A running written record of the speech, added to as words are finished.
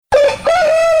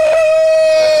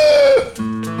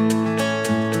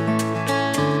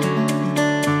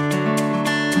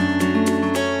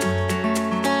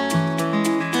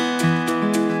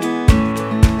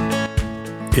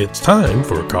time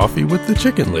for Coffee with the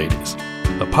Chicken Ladies,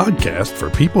 a podcast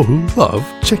for people who love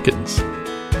chickens.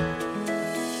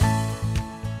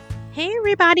 Hey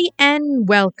everybody and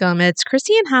welcome. It's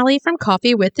Chrissy and Holly from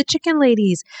Coffee with the Chicken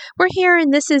Ladies. We're here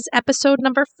and this is episode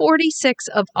number 46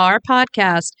 of our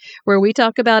podcast where we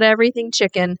talk about everything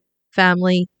chicken,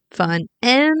 family, fun,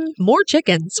 and more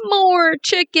chickens. More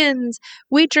chickens.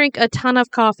 We drink a ton of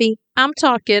coffee. I'm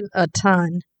talking a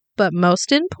ton. But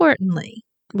most importantly,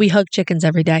 we hug chickens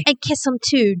every day. And kiss them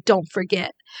too, don't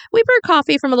forget. We brew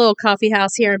coffee from a little coffee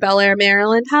house here in Bel Air,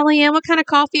 Maryland. Holly Ann, what kind of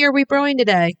coffee are we brewing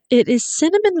today? It is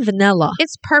cinnamon vanilla.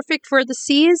 It's perfect for the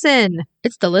season.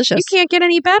 It's delicious. You can't get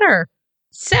any better.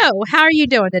 So, how are you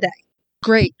doing today?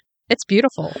 Great. It's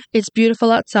beautiful. It's beautiful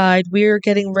outside. We're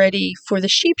getting ready for the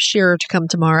sheep shearer to come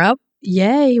tomorrow.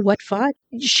 Yay, what fun.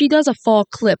 She does a fall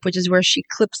clip, which is where she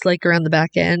clips like around the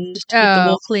back end to keep the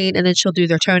wool clean, and then she'll do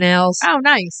their toenails. Oh,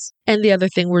 nice. And the other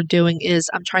thing we're doing is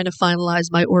I'm trying to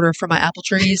finalize my order for my apple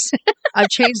trees. I've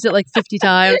changed it like 50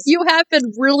 times. You have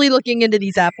been really looking into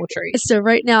these apple trees. So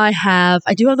right now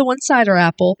I do have the one cider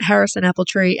apple, Harrison apple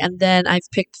tree, and then I've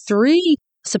picked 3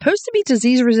 supposed to be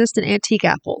disease-resistant antique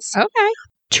apples. Okay.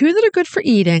 2 that are good for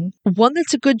eating, 1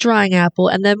 that's a good drying apple,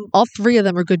 and then all 3 of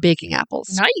them are good baking apples.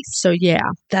 Nice. So yeah.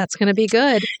 That's going to be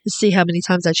good. Let's see how many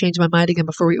times I change my mind again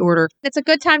before we order. It's a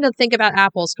good time to think about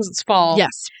apples because it's fall.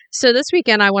 Yes. So this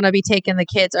weekend I want to be taking the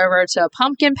kids over to a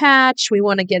pumpkin patch. We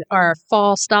want to get our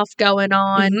fall stuff going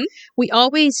on. Mm-hmm. We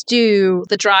always do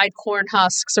the dried corn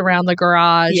husks around the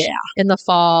garage in the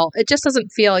fall. It just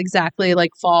doesn't feel exactly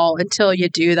like fall until you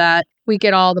do that. We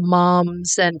get all the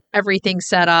mums and everything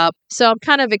set up. So I'm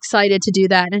kind of excited to do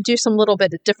that and do some little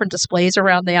bit of different displays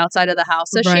around the outside of the house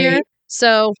this year.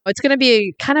 So it's going to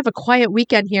be kind of a quiet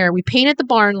weekend here. We painted the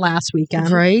barn last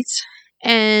weekend. Right.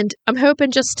 And I'm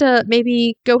hoping just to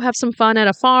maybe go have some fun at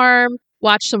a farm,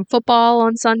 watch some football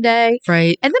on Sunday.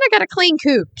 Right. And then I got to clean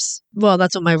coops. Well,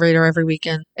 that's on my radar every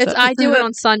weekend. I do it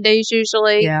on Sundays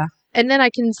usually. Yeah. And then I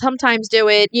can sometimes do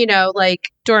it, like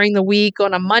during the week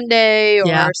on a Monday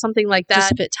or something like that.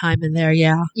 Just fit time in there,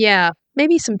 yeah. Yeah.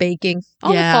 Maybe some baking.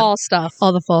 All the fall stuff.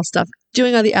 All the fall stuff.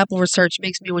 Doing all the apple research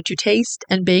makes me want to taste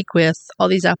and bake with all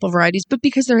these apple varieties. But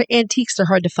because they're antiques, they're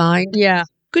hard to find. Yeah.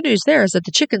 Good news there is that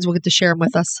the chickens will get to share them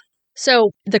with us.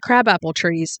 So the crabapple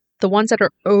trees, the ones that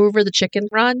are over the chicken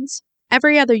runs,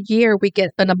 every other year we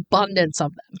get an abundance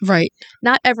of them. Right.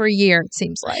 Not every year, it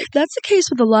seems like. That's the case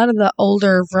with a lot of the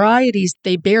older varieties.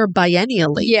 They bear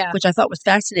biennially, which I thought was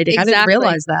fascinating. Exactly. I didn't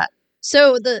realize that.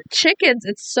 So the chickens,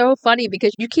 it's so funny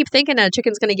because you keep thinking a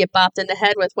chicken's going to get bopped in the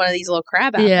head with one of these little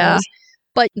crab apples. Yeah.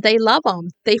 But they love them.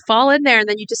 They fall in there and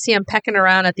then you just see them pecking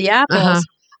around at the apples. Uh-huh.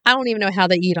 I don't even know how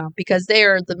they eat them because they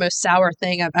are the most sour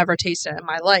thing I've ever tasted in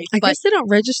my life. I guess they don't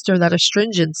register that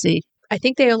astringency. I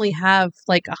think they only have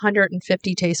like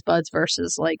 150 taste buds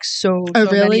versus like so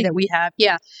really? Many that we have.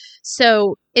 Yeah.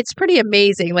 So it's pretty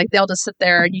amazing. Like they'll just sit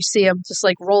there and you see them just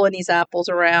like rolling these apples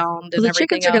around. And the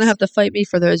chickens are going to have to fight me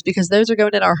for those because those are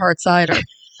going in our hard cider.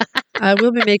 I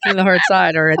will be making the hard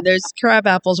cider and those crab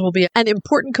apples will be an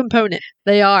important component.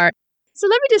 They are. So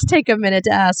let me just take a minute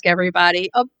to ask everybody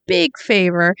a big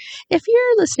favor. If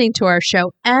you're listening to our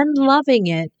show and loving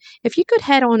it, if you could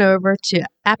head on over to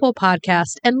Apple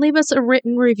Podcast and leave us a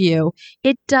written review.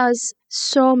 It does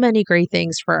so many great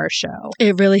things for our show.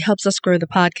 It really helps us grow the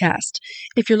podcast.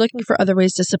 If you're looking for other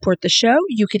ways to support the show,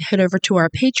 you can head over to our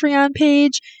Patreon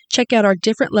page, check out our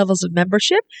different levels of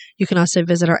membership. You can also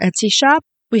visit our Etsy shop.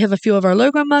 We have a few of our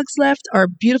logo mugs left, our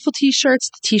beautiful t-shirts.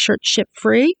 The t-shirts ship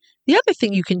free. The other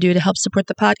thing you can do to help support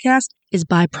the podcast is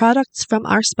buy products from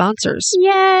our sponsors.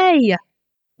 Yay!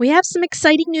 We have some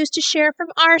exciting news to share from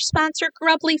our sponsor,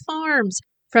 Grubbly Farms.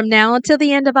 From now until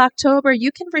the end of October,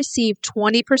 you can receive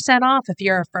 20% off if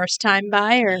you're a first-time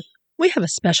buyer. We have a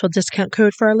special discount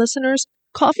code for our listeners,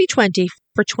 Coffee20,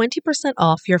 for 20%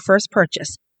 off your first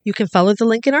purchase. You can follow the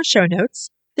link in our show notes.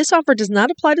 This offer does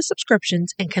not apply to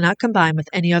subscriptions and cannot combine with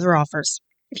any other offers.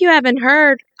 If you haven't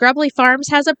heard, Grubbly Farms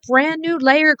has a brand new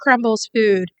Layer Crumbles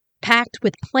food packed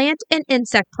with plant and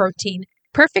insect protein,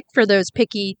 perfect for those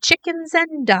picky chickens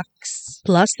and ducks.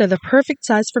 Plus, they're the perfect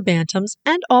size for bantams,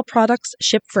 and all products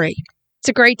ship free. It's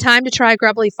a great time to try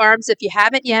Grubbly Farms if you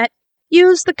haven't yet.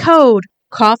 Use the code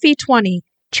COFFEE20.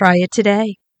 Try it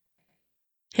today.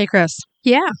 Hey, Chris.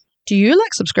 Yeah? Do you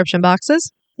like subscription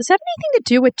boxes? Does that have anything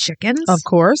to do with chickens? Of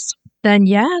course. Then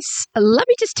yes. Let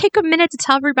me just take a minute to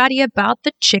tell everybody about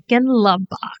the Chicken Love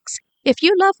Box. If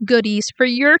you love goodies for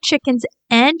your chickens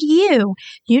and you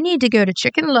need to go to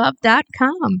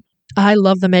chickenlove.com. I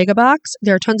love the Mega Box.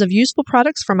 There are tons of useful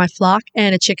products for my flock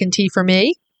and a chicken tea for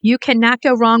me. You cannot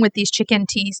go wrong with these chicken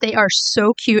teas. They are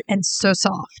so cute and so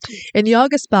soft. In the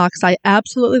August box, I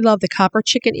absolutely love the copper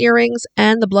chicken earrings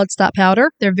and the bloodstop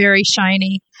powder. They're very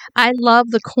shiny. I love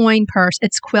the coin purse.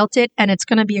 It's quilted and it's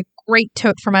going to be a great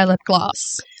tote for my lip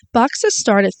gloss. Boxes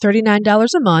start at $39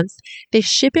 a month. They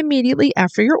ship immediately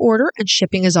after your order and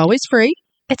shipping is always free.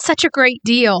 It's such a great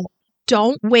deal.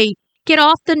 Don't wait. Get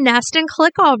off the nest and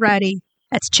click already.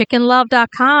 That's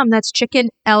chickenlove.com. That's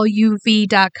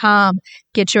chickenluv.com.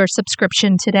 Get your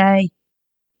subscription today.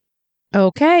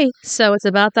 Okay, so it's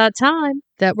about that time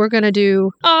that we're going to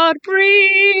do a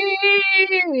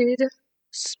breed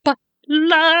spotlight.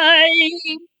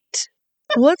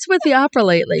 What's with the opera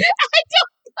lately? I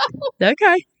don't know.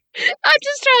 Okay. I'm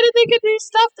just trying to think of new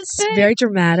stuff to say. It's very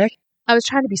dramatic. I was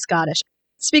trying to be Scottish.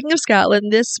 Speaking of Scotland,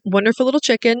 this wonderful little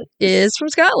chicken is from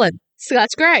Scotland.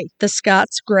 Scots Grey. The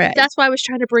Scots Grey. That's why I was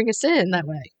trying to bring us in that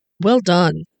way. Well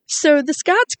done. So the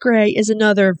Scots Grey is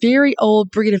another very old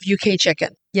breed of UK chicken.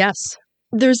 Yes.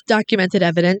 There's documented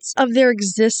evidence of their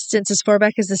existence as far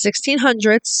back as the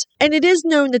 1600s, and it is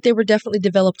known that they were definitely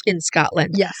developed in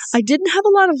Scotland. Yes. I didn't have a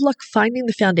lot of luck finding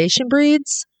the foundation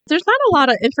breeds. There's not a lot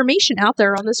of information out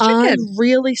there on this chicken. I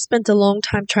really spent a long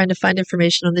time trying to find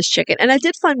information on this chicken, and I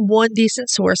did find one decent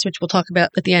source, which we'll talk about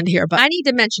at the end here. But I need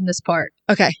to mention this part.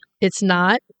 Okay. It's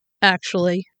not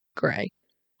actually gray.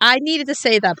 I needed to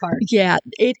say that part. Yeah,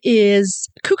 it is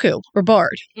cuckoo or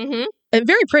barred, Mm-hmm. and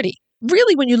very pretty.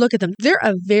 Really, when you look at them, they're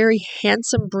a very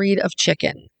handsome breed of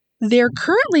chicken. They're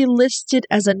currently listed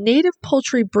as a native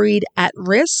poultry breed at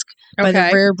risk by the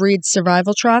Rare Breeds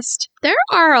Survival Trust. There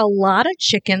are a lot of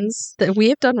chickens that we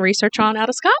have done research on out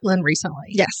of Scotland recently.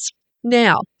 Yes.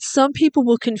 Now, some people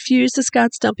will confuse the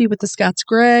Scots Dumpy with the Scots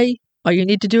Grey. All you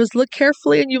need to do is look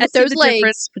carefully and you will see the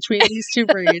difference between these two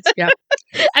breeds. Yeah.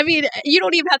 I mean, you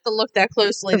don't even have to look that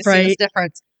closely to see this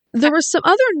difference. There were some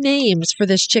other names for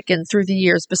this chicken through the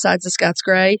years besides the Scots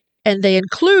Grey, and they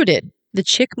included the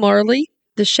Chick Marley,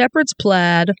 the Shepherd's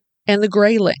Plaid, and the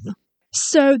Grayling.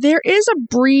 So there is a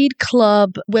breed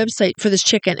club website for this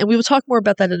chicken, and we will talk more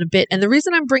about that in a bit. And the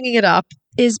reason I'm bringing it up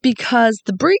is because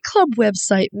the breed club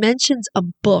website mentions a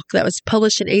book that was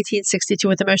published in 1862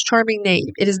 with the most charming name.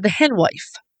 It is The Hen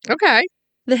Wife. Okay.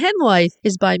 The Hen Wife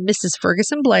is by Mrs.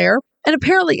 Ferguson Blair, and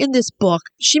apparently in this book,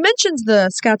 she mentions the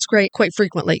Scots Grey quite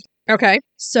frequently. Okay.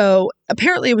 So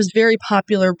apparently it was a very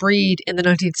popular breed in the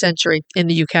 19th century in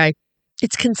the UK.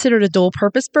 It's considered a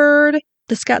dual-purpose bird.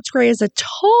 The Scots Grey is a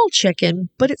tall chicken,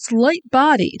 but it's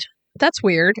light-bodied. That's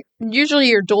weird. Usually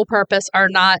your dual purpose are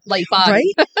not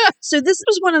light-bodied. Right? So this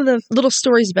was one of the little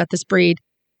stories about this breed.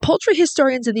 Poultry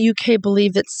historians in the UK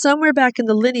believe that somewhere back in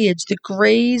the lineage, the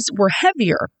Greys were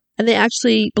heavier, and they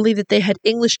actually believe that they had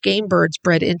English game birds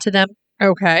bred into them.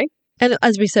 Okay. And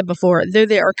as we said before, though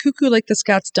they are cuckoo like the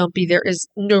Scots Dumpy, there is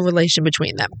no relation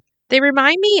between them. They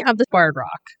remind me of the barred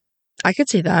rock. I could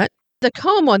see that. The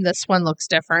comb on this one looks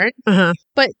different, Uh-huh.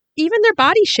 but even their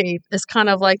body shape is kind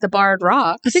of like the barred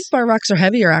rocks. I think bar rocks are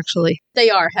heavier, actually. They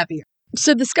are heavier.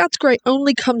 So the Scots Grey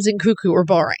only comes in cuckoo or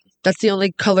barring. That's the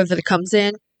only color that it comes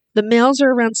in. The males are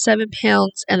around 7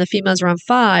 pounds and the females around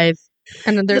 5.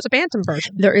 And then there's a bantam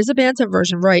version. There is a bantam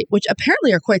version, right, which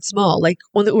apparently are quite small, like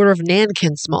on the order of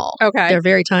Nankin small. Okay. They're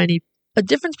very tiny. A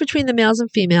difference between the males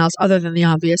and females, other than the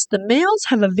obvious, the males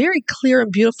have a very clear and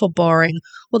beautiful barring,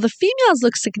 while the females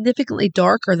look significantly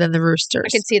darker than the roosters.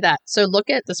 I can see that. So look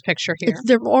at this picture here.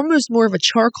 They're almost more of a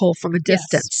charcoal from a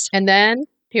distance. Yes. And then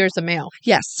here's the male.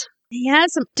 Yes. He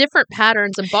has some different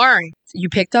patterns of barring. You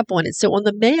picked up on it. So on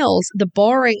the males, the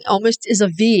barring almost is a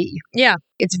V. Yeah.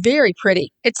 It's very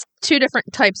pretty. It's two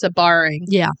different types of barring.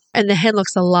 Yeah. And the hen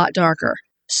looks a lot darker.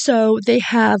 So they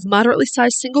have moderately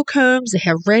sized single combs, they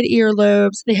have red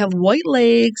earlobes, they have white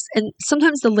legs, and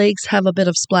sometimes the legs have a bit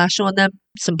of splash on them,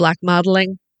 some black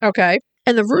mottling. Okay.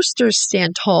 And the roosters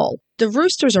stand tall. The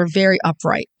roosters are very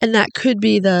upright, and that could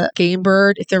be the game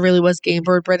bird, if there really was game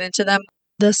bird bred into them.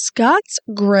 The Scots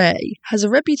Grey has a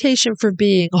reputation for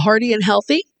being hardy and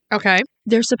healthy. Okay.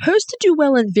 They're supposed to do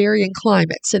well in varying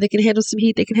climates, so they can handle some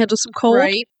heat, they can handle some cold.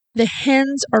 Right. The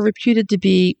hens are reputed to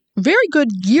be very good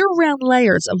year-round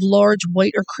layers of large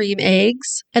white or cream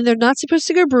eggs, and they're not supposed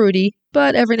to go broody,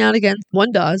 but every now and again,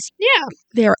 one does. Yeah.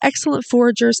 They are excellent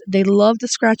foragers. They love to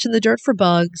scratch in the dirt for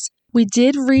bugs. We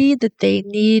did read that they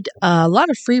need a lot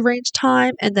of free-range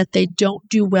time and that they don't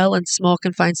do well in small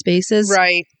confined spaces.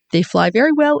 Right. They fly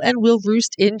very well and will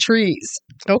roost in trees.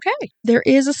 Okay. There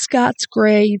is a Scots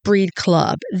Grey breed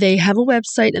club. They have a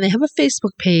website and they have a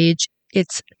Facebook page.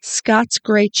 It's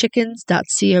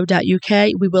scotsgreychickens.co.uk.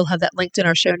 We will have that linked in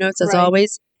our show notes as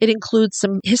always. It includes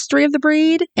some history of the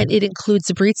breed and it includes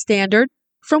the breed standard.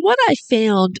 From what I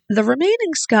found, the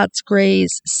remaining Scots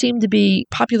Greys seem to be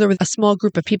popular with a small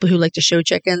group of people who like to show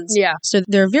chickens. Yeah. So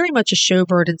they're very much a show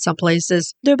bird in some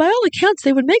places. Though by all accounts,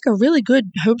 they would make a really good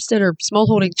homestead or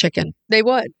smallholding chicken. They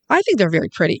would. I think they're very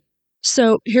pretty.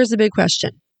 So here's the big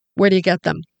question. Where do you get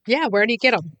them? Yeah, where do you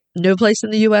get them? No place in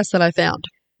the U.S. that I found.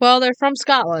 Well, they're from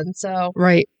Scotland, so.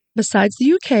 Right. Besides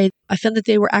the UK, I found that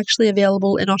they were actually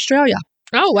available in Australia.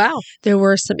 Oh, wow. There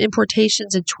were some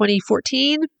importations in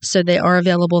 2014, so they are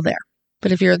available there.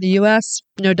 But if you're in the U.S.,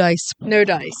 no dice. No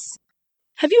dice.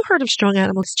 Have you heard of Strong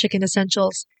Animals Chicken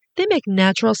Essentials? They make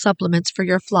natural supplements for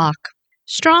your flock.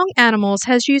 Strong Animals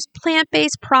has used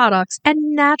plant-based products and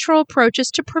natural approaches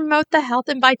to promote the health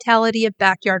and vitality of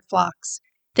backyard flocks.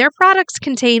 Their products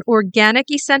contain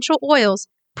organic essential oils,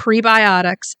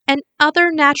 prebiotics, and other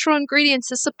natural ingredients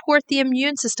to support the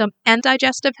immune system and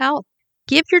digestive health.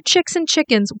 Give your chicks and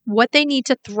chickens what they need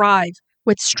to thrive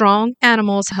with Strong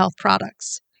Animals health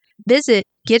products. Visit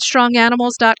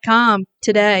GetStrongAnimals.com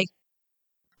today.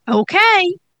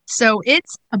 Okay, so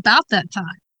it's about that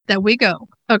time that we go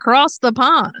across the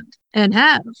pond and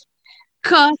have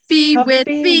coffee with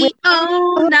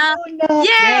Fiona.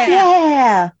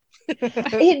 Yeah.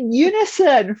 In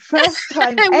unison, first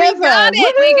time ever. We got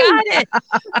it.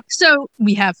 So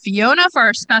we have Fiona for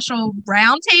our special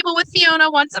round table with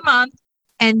Fiona once a month.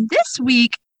 And this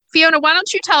week, Fiona, why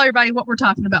don't you tell everybody what we're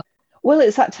talking about? Well,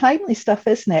 it's that timely stuff,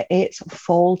 isn't it? It's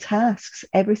fall tasks,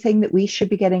 everything that we should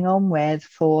be getting on with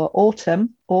for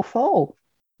autumn or fall.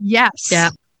 Yes.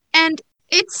 Yeah. And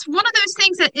it's one of those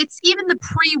things that it's even the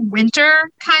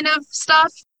pre-winter kind of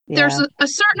stuff. Yeah. There's a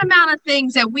certain amount of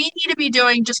things that we need to be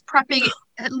doing, just prepping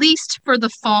at least for the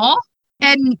fall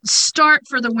and start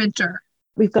for the winter.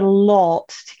 We've got a lot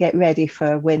to get ready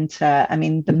for winter. I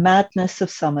mean, the madness of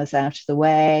summer's out of the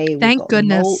way. Thank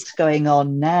goodness. Molt going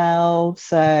on now.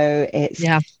 So it's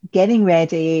getting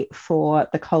ready for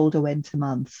the colder winter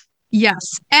months.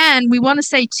 Yes. And we want to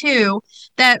say, too,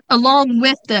 that along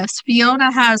with this,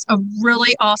 Fiona has a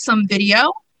really awesome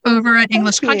video over at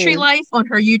English Country Life on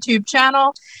her YouTube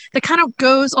channel that kind of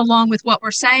goes along with what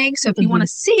we're saying. So if you want to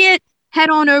see it, head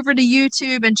on over to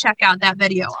YouTube and check out that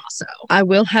video also. I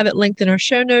will have it linked in our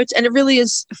show notes, and it really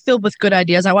is filled with good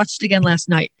ideas. I watched it again last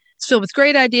night. It's filled with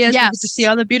great ideas. Yes. You get to see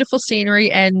all the beautiful scenery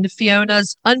and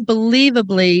Fiona's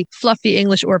unbelievably fluffy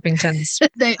English Orpingtons.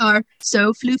 They are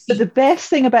so floofy. But the best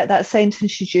thing about that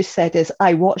sentence you just said is,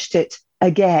 I watched it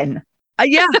again.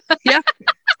 Yeah.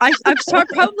 I've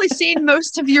probably seen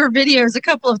most of your videos a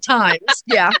couple of times.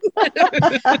 Yeah.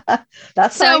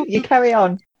 That's fine. You carry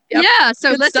on. Yep. Yeah,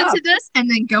 so Good listen stuff. to this and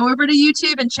then go over to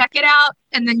YouTube and check it out,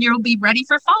 and then you'll be ready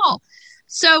for fall.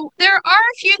 So there are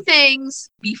a few things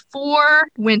before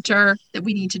winter that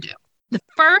we need to do. The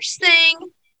first thing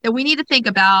that we need to think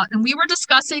about, and we were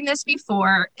discussing this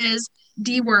before, is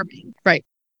deworming. Right.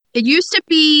 It used to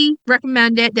be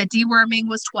recommended that deworming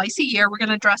was twice a year. We're going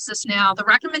to address this now. The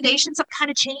recommendations have kind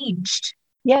of changed.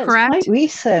 Yeah, correct? It's quite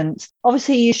recent.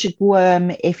 Obviously, you should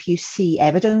worm if you see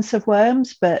evidence of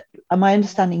worms, but my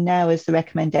understanding now is the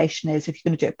recommendation is if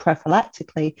you're going to do it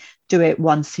prophylactically, do it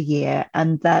once a year.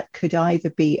 And that could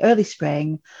either be early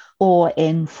spring or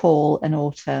in fall and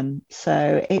autumn.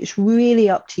 So it's really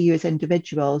up to you as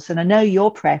individuals. And I know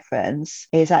your preference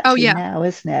is actually now,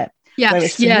 isn't it? Yes.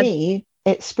 Whereas for me,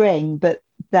 it's spring, but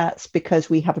that's because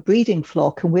we have a breeding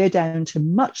flock and we're down to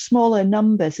much smaller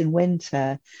numbers in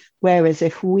winter. Whereas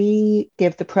if we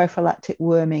give the prophylactic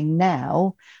worming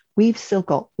now, we've still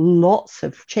got lots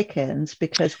of chickens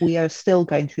because we are still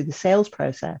going through the sales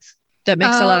process. That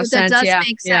makes a lot of sense. That does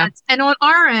make sense. And on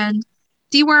our end,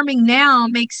 deworming now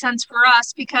makes sense for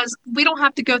us because we don't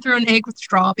have to go through an egg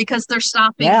withdrawal because they're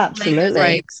stopping. Yeah, absolutely.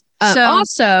 Eggs. So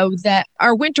also that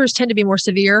our winters tend to be more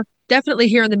severe, definitely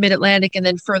here in the mid-Atlantic and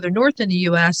then further north in the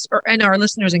U.S. And our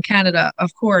listeners in Canada,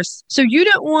 of course. So you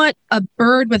don't want a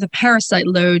bird with a parasite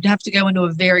load to have to go into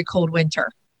a very cold winter.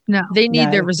 No. They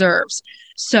need their reserves.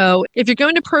 So if you're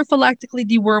going to prophylactically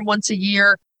deworm once a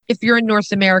year, if you're in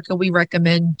North America, we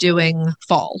recommend doing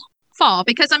fall. Fall,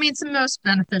 because I mean, it's the most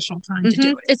beneficial time to do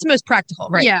it. It's most practical,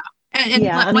 right? Yeah.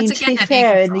 And once again, to be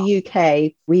fair, in the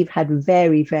UK, we've had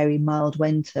very, very mild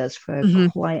winters for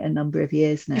quite a number of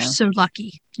years now. You're so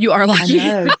lucky. You are lucky.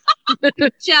 I know.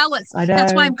 Jealous. I know.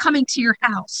 That's why I'm coming to your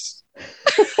house.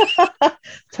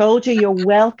 Told you you're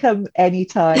welcome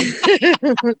anytime.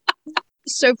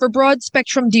 So for broad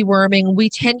spectrum deworming, we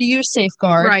tend to use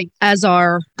Safeguard as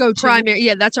our go-to primary.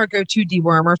 Yeah, that's our go-to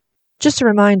dewormer. Just a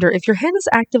reminder, if your hen is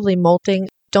actively molting,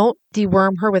 don't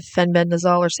deworm her with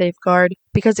fenbendazole or Safeguard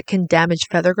because it can damage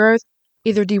feather growth.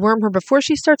 Either deworm her before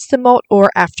she starts to molt or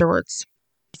afterwards.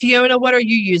 Fiona, what are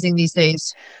you using these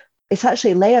days? It's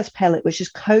actually Layer's pellet, which is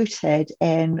coated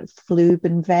in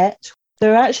Flubenvet.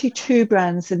 There are actually 2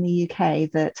 brands in the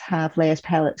UK that have Layer's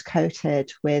pellets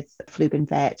coated with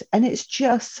Flubenvet. And it's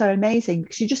just so amazing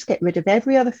because you just get rid of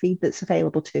every other feed that's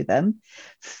available to them,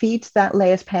 feed that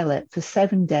Layer's pellet for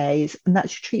 7 days, and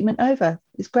that's your treatment over.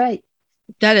 It's great.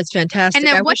 That is fantastic. And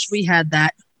then I wish we had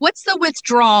that. What's the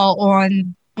withdrawal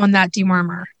on that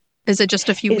dewormer? Is it just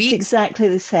a few weeks? It's exactly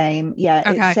the same. Yeah,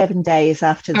 Okay. It's 7 days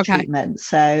after the treatment.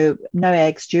 So no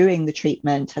eggs during the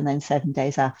treatment and then 7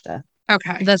 days after.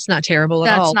 Okay. That's not terrible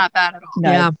at all. That's not bad at all.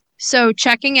 No. Yeah. So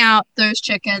checking out those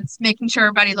chickens, making sure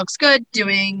everybody looks good,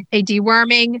 doing a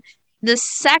deworming. The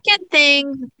second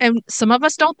thing, and some of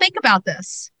us don't think about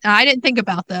this. I didn't think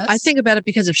about this. I think about it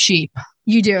because of sheep.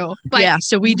 You do. But yeah,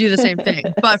 so we do the same thing,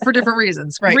 but for different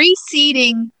reasons, right?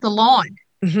 Reseeding the lawn.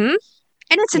 Mm-hmm.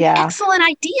 And it's an excellent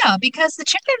idea because the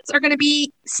chickens are going to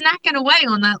be snacking away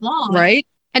on that lawn. Right.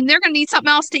 And they're going to need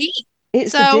something else to eat.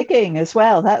 It's the digging as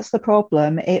well. That's the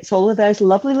problem. It's all of those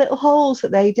lovely little holes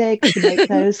that they dig to make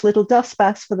those little dust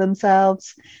baths for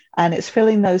themselves. And it's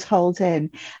filling those holes in.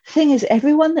 The thing is,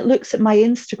 everyone that looks at my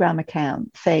Instagram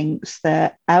account thinks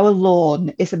that our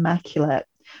lawn is immaculate.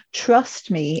 Trust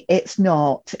me, it's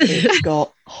not. It's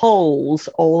got holes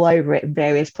all over it in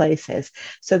various places.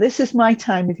 So this is my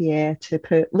time of year to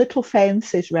put little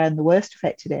fences around the worst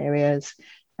affected areas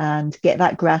and get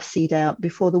that grass seed out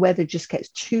before the weather just gets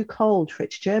too cold for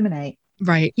it to germinate.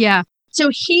 Right. Yeah. So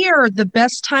here, the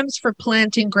best times for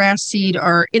planting grass seed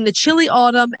are in the chilly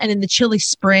autumn and in the chilly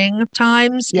spring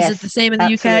times. Yes, is it the same in the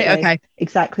absolutely. UK? Okay.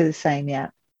 Exactly the same, yeah.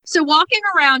 So walking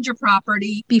around your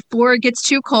property before it gets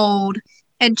too cold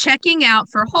and checking out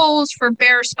for holes, for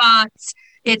bare spots,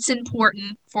 it's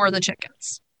important for the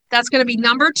chickens. That's going to be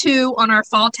number 2 on our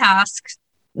fall tasks.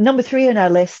 Number 3 on our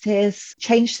list is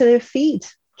change to their feed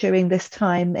during this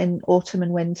time in autumn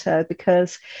and winter,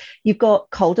 because you've got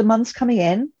colder months coming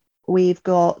in. We've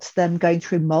got them going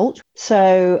through molt.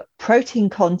 So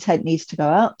protein content needs to go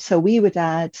up. So we would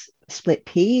add split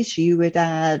peas, you would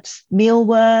add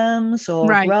mealworms or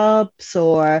grubs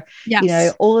or, you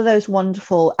know, all of those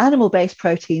wonderful animal-based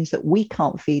proteins that we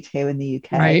can't feed here in the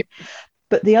UK. Right.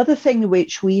 But the other thing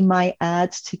which we might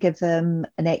add to give them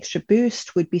an extra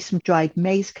boost would be some dried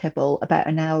maize kibble about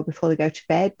an hour before they go to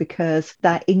bed, because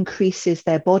that increases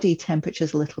their body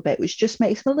temperatures a little bit, which just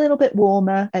makes them a little bit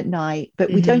warmer at night.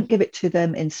 But we don't give it to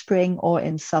them in spring or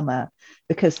in summer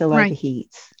because they'll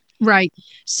overheat. Right.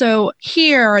 So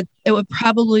here, it would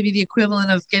probably be the equivalent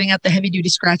of getting out the heavy-duty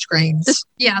scratch grains.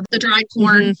 The dried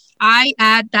corn. I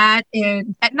add that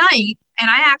in at night, and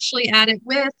I actually add it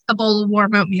with a bowl of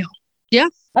warm oatmeal. Yeah.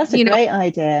 That's a great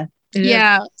idea.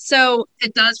 So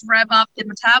it does rev up the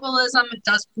metabolism. It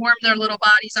does warm their little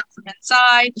bodies up from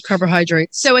inside.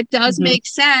 Carbohydrates. So it does make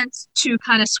sense to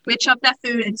kind of switch up that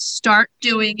food and start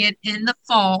doing it in the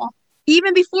fall,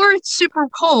 even before it's super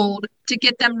cold, to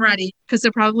get them ready, because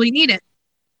they probably need it.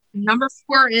 Number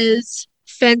 4 is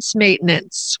fence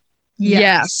maintenance.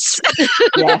 Yes.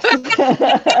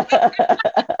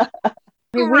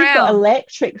 We've got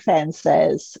electric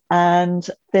fences, and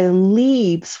the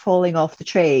leaves falling off the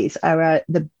trees are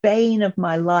the bane of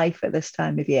my life at this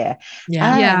time of year.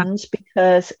 And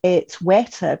because it's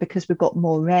wetter, because we've got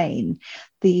more rain,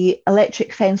 the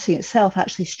electric fencing itself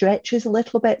actually stretches a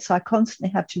little bit. So I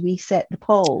constantly have to reset the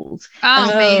poles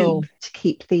to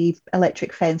keep the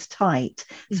electric fence tight.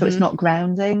 So it's not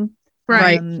grounding.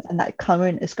 Right. And that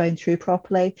current is going through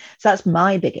properly. So that's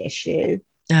my big issue.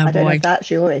 Oh, I don't know if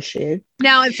that's your issue.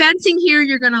 Now, in fencing here,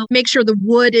 you're going to make sure the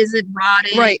wood isn't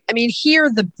rotting. Right. I mean, here,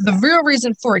 the real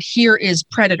reason for it here is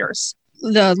predators.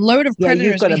 The load of predators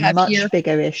you've got we have much here,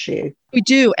 bigger issue. We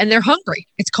do, and they're hungry.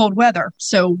 It's cold weather.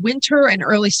 So winter and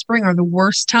early spring are the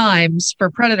worst times for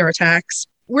predator attacks.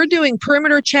 We're doing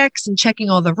perimeter checks and checking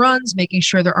all the runs, making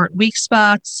sure there aren't weak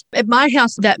spots. At my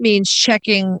house, that means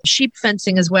checking sheep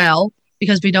fencing as well,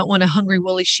 because we don't want a hungry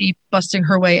woolly sheep busting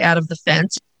her way out of the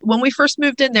fence. When we first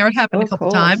moved in there, it happened a couple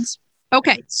times.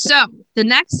 Okay, so the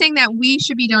next thing that we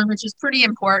should be doing, which is pretty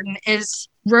important, is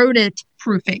rodent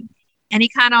proofing. Any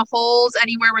kind of holes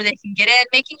anywhere where they can get in,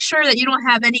 making sure that you don't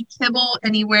have any kibble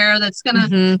anywhere that's going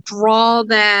to draw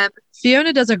them.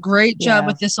 Fiona does a great job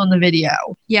with this on the video.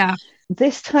 Yeah.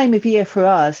 This time of year for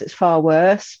us, it's far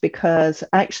worse, because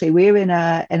actually we're in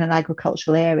an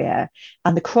agricultural area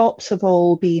and the crops have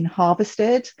all been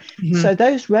harvested. So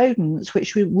those rodents,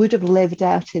 which we would have lived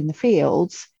out in the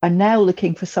fields, are now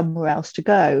looking for somewhere else to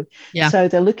go. So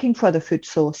they're looking for other food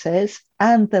sources,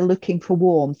 and they're looking for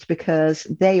warmth, because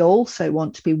they also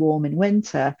want to be warm in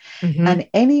winter. And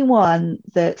anyone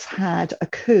that's had a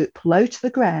coop low to the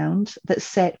ground, that's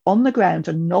set on the ground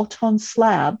and not on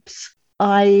slabs,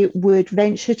 I would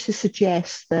venture to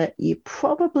suggest that you're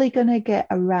probably going to get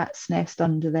a rat's nest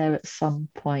under there at some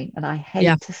point. And I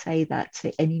hate to say that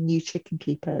to any new chicken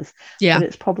keepers, but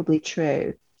it's probably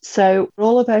true. So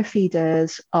all of our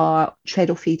feeders are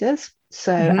treadle feeders.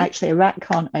 So actually a rat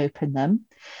can't open them.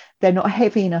 They're not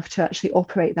heavy enough to actually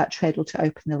operate that treadle to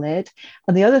open the lid.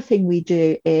 And the other thing we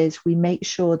do is we make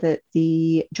sure that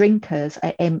the drinkers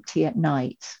are empty at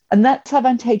night. And that's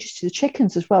advantageous to the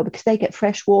chickens as well, because they get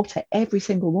fresh water every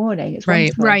single morning. It's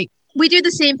wonderful. Right. We do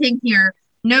the same thing here.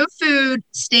 No food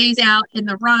stays out in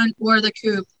the run or the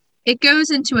coop. It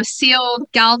goes into a sealed,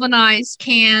 galvanized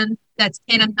can that's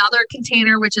in another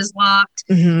container, which is locked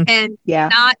and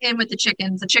not in with the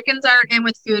chickens. The chickens aren't in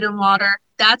with food and water.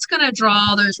 That's going to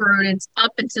draw those rodents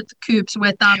up into the coops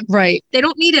with them. Right. They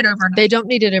don't need it overnight. They don't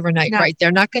need it overnight. No. Right.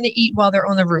 They're not going to eat while they're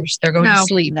on the roost. They're going to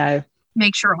sleep. No.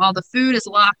 Make sure all the food is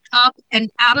locked up and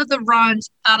out of the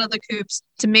runs, out of the coops,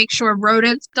 to make sure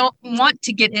rodents don't want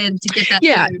to get in to get that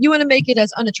food. You want to make it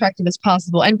as unattractive as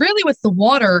possible. And really with the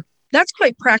water, that's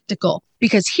quite practical,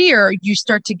 because here you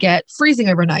start to get freezing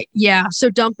overnight. Yeah.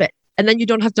 So dump it. And then you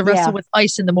don't have to wrestle with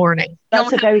ice in the morning.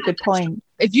 That's a very good point.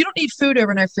 If you don't need food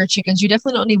overnight for your chickens, you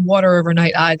definitely don't need water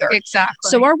overnight either. Exactly.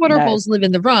 So our water bowls live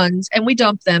in the runs and we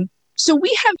dump them. So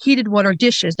we have heated water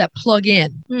dishes that plug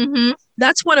in.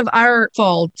 That's one of our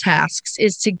fall tasks,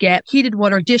 is to get heated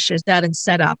water dishes that and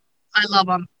set up. I love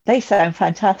them. They sound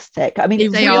fantastic. I mean,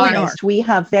 to be honest, we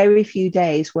have very few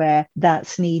days where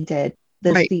that's needed.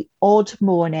 There's the odd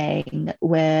morning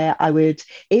where I would,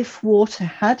 if water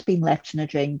had been left in a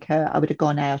drinker, I would have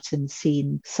gone out and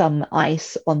seen some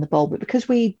ice on the bowl. But because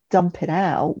we dump it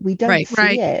out, we don't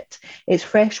see it. It's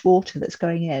fresh water that's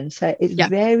going in. So it's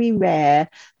very rare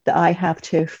that I have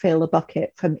to fill a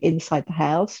bucket from inside the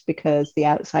house because the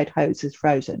outside hose is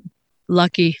frozen.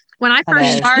 Lucky. When I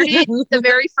first started, the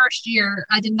very first year,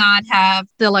 I did not have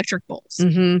the electric bowls.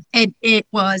 And it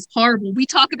was horrible. We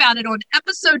talk about it on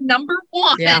episode number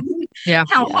 1.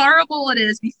 How horrible it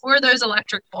is before those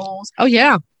electric bowls. Oh,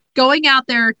 yeah. Going out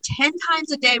there 10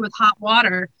 times a day with hot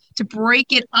water to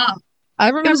break it up. I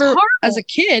remember as a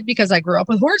kid, because I grew up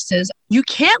with horses, you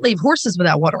can't leave horses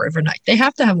without water overnight. They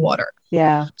have to have water.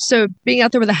 Yeah. So being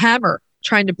out there with a hammer,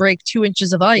 trying to break 2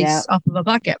 inches of ice off of a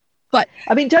bucket. But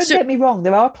I mean, don't get me wrong.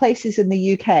 There are places in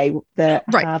the UK that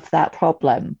have that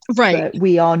problem. Right. But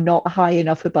we are not high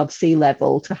enough above sea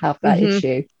level to have that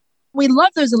issue. We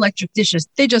love those electric dishes.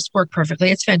 They just work perfectly.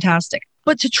 It's fantastic.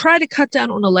 But to try to cut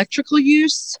down on electrical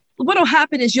use, what will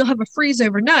happen is you'll have a freeze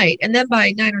overnight. And then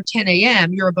by 9 or 10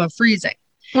 a.m., you're above freezing.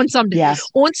 On some days. Yes.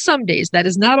 On some days. That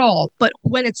is not all. But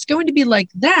when it's going to be like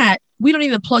that, we don't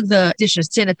even plug the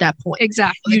dishes in at that point.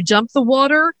 Exactly. You dump the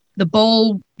water. The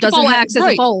bowl doesn't act as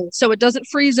a bowl. So it doesn't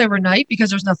freeze overnight because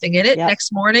there's nothing in it.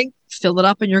 Next morning, fill it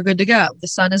up and you're good to go. The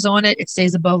sun is on it. It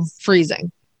stays above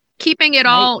freezing. Keeping it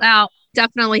all out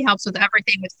definitely helps with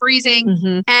everything, with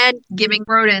freezing and giving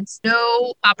rodents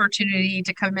no opportunity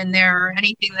to come in there or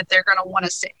anything that they're going to want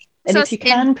to see. And if you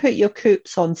can put your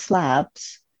coops on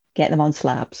slabs, get them on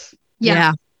slabs.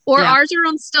 Yeah. Or ours are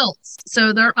on stilts.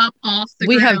 So they're up off the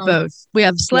ground. We have both. We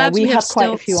have slabs. We have quite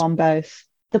stilts. A few on both.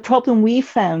 The problem we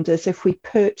found is if we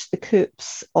put the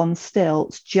coops on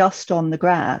stilts just on the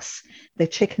grass, the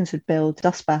chickens would build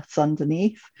dust baths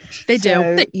underneath. They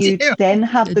do. You'd then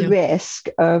have the risk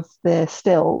of the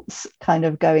stilts kind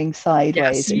of going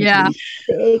sideways into these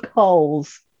big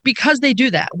holes. Because they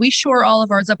do that. We shore all of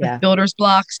ours up with builder's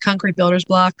blocks, concrete builder's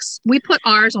blocks. We put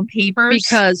ours on pavers.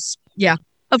 Because,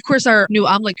 of course, our new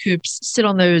omelet coops sit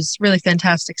on those really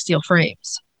fantastic steel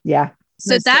frames. Yeah.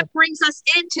 So that brings us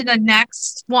into the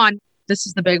next one. This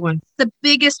is the big one. The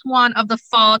biggest one of the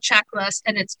fall checklist,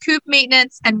 and it's coop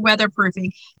maintenance and weatherproofing.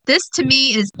 This, to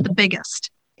me, is the biggest.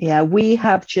 Yeah, we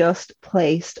have just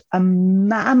placed a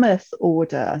mammoth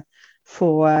order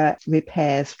for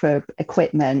repairs for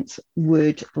equipment,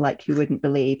 wood, like you wouldn't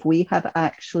believe. We have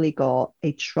actually got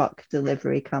a truck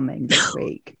delivery coming this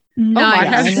week.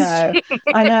 Nice.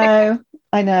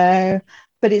 I know.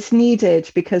 But it's needed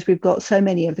because we've got so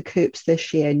many of the coops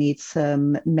this year need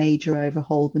some major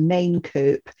overhaul. The main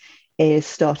coop is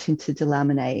starting to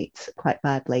delaminate quite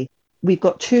badly. We've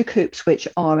got 2 coops which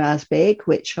are as big,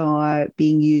 which are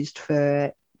being used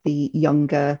for the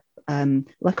younger,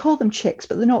 I call them chicks,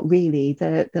 but they're not really.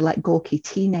 They're like gawky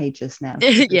teenagers now.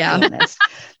 To be honest.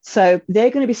 So they're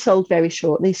going to be sold very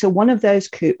shortly. So one of those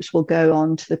coops will go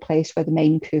on to the place where the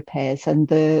main coop is, and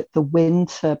the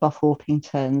winter Buff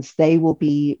Orpingtons, they will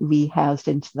be rehoused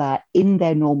into that in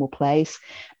their normal place,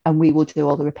 and we will do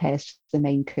all the repairs to the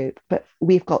main coop. But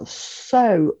we've got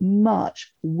so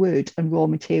much wood and raw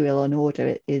material on order,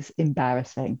 it is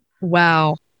embarrassing.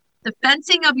 Wow. The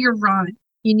fencing of your run.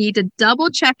 You need to double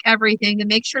check everything to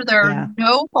make sure there are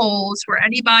no holes where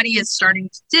anybody is starting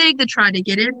to dig to try to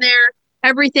get in there.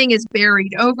 Everything is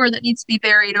buried over that needs to be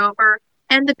buried over.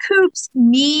 And the coops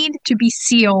need to be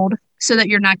sealed so that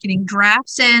you're not getting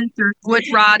drafts in through wood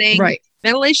rotting. Right.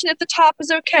 Ventilation at the top is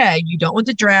okay. You don't want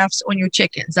the drafts on your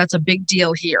chickens. That's a big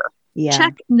deal here. Yeah.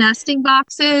 Check nesting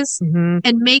boxes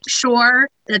and make sure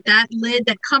that that lid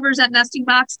that covers that nesting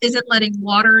box isn't letting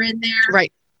water in there.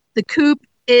 Right. The coop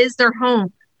is their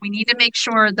home. We need to make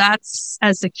sure that's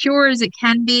as secure as it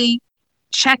can be.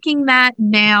 Checking that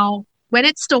now when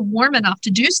it's still warm enough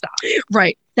to do stuff.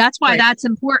 Right. That's why that's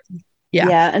important.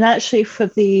 Yeah. And actually for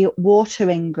the water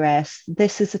ingress,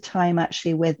 this is a time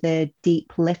actually where the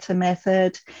deep litter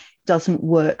method doesn't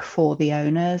work for the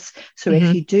owners. So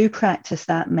if you do practice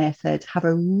that method, have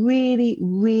a really,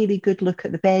 really good look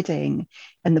at the bedding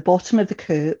and the bottom of the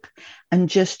coop and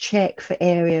just check for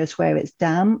areas where it's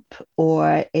damp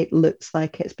or it looks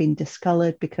like it's been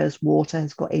discolored because water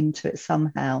has got into it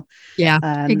somehow.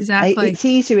 Yeah, exactly. It's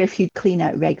easier if you clean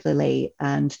out regularly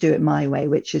and do it my way,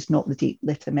 which is not the deep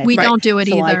litter method. We don't do it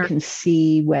so either. I can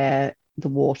see where the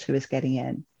water is getting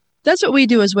in. That's what we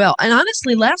do as well. And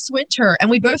honestly, last winter, and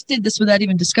we both did this without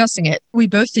even discussing it, we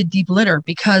both did deep litter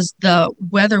because the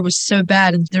weather was so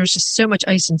bad and there was just so much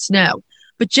ice and snow.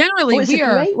 But generally, it's a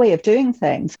great way of doing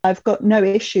things. I've got no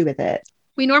issue with it.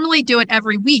 We normally do it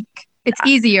every week. It's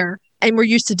easier. And we're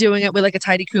used to doing it with like a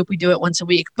tidy coop. We do it once a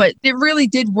week. But it really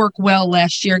did work well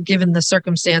last year, given the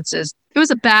circumstances. It was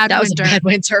a bad winter. That was a bad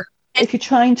winter. If you're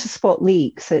trying to spot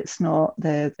leaks, it's not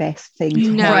the best thing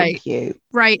to help you.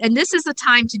 Right. And this is the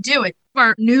time to do it.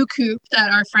 Our new coop that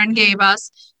our friend gave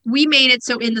us, we made it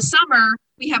so in the summer,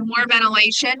 we have more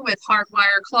ventilation with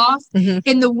hardwire cloth.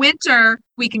 In the winter,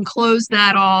 we can close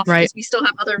that off because we still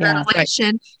have other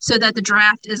ventilation so that the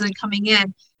draft isn't coming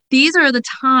in. These are the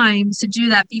times to do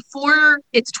that before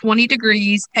it's 20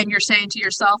 degrees and you're saying to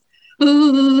yourself,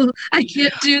 oh, I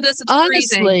can't do this. It's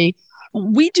honestly freezing.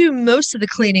 We do most of the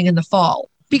cleaning in the fall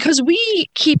because we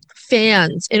keep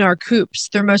fans in our coops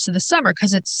through most of the summer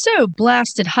because it's so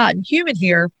blasted hot and humid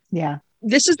here. Yeah.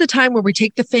 This is the time where we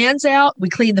take the fans out, we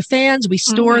clean the fans, we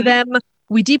store them,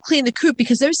 we deep clean the coop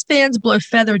because those fans blow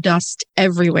feather dust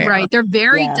everywhere. Right. They're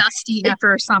very dusty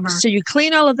after a summer. So you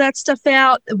clean all of that stuff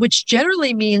out, which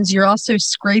generally means you're also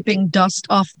scraping dust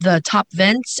off the top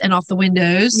vents and off the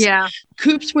windows. Yeah.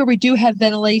 Coops where we do have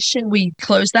ventilation, we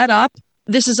close that up.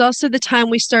 This is also the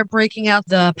time we start breaking out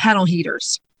the panel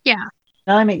heaters. Yeah.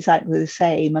 I'm exactly the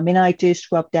same. I mean, I do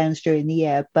scrub downs during the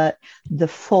year, but the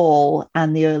fall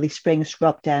and the early spring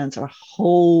scrub downs are a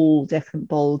whole different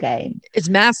ball game. It's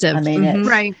massive. I mean,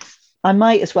 it's, I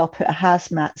might as well put a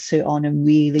hazmat suit on and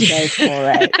really go for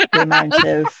it. The amount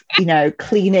of,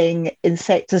 cleaning,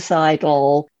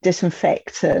 insecticidal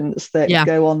disinfectants that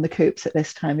go on the coops at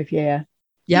this time of year.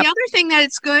 Yep. The other thing that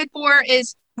it's good for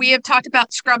is we have talked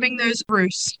about scrubbing those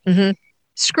roosts.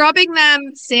 Scrubbing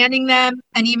them, sanding them,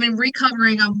 and even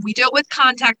recovering them. We do it with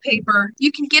contact paper.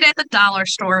 You can get it at the dollar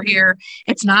store here.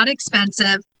 It's not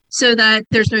expensive so that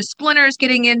there's no splinters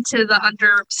getting into the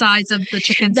undersides of the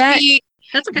chicken's feet.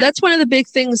 That's okay. That's one of the big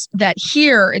things that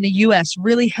here in the U.S.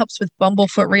 really helps with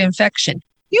bumblefoot reinfection.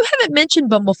 You haven't mentioned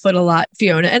bumblefoot a lot,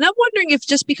 Fiona, and I'm wondering if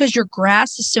just because your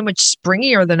grass is so much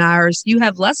springier than ours, you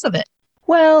have less of it.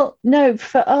 Well, no,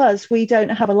 for us, we don't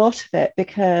have a lot of it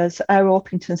because our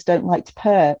Orpingtons don't like to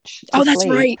perch. Oh, that's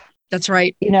right. That's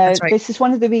right. This is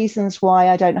one of the reasons why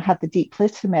I don't have the deep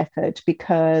litter method,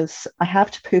 because I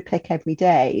have to poo pick every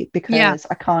day because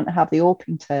I can't have the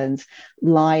Orpingtons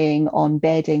lying on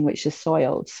bedding which is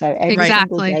soiled. So every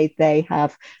single day they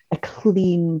have a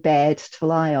clean bed to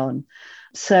lie on.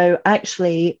 So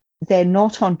actually, they're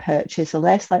not on perches, are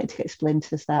less likely to get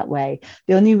splinters that way.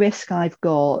 The only risk I've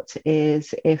got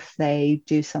is if they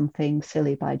do something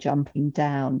silly by jumping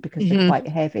down because they're quite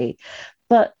heavy.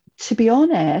 But to be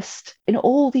honest, in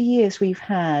all the years we've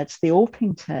had the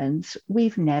Orpingtons,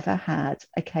 we've never had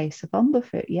a case of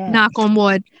bumblefoot yet. Knock on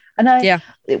wood. And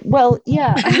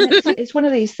it's one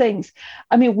of these things.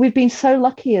 I mean, we've been so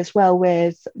lucky as well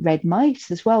with red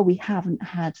mite as well. We haven't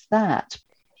had that.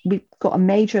 We've got a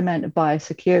major amount of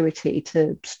biosecurity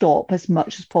to stop as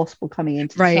much as possible coming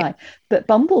into the site. But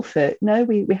bumblefoot, no,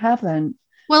 we haven't.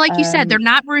 Well, like you said, they're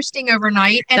not roosting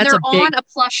overnight, and they're on a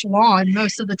plush lawn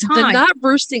most of the time. The not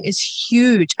roosting is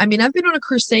huge. I mean, I've been on a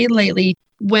crusade lately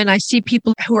when I see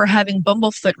people who are having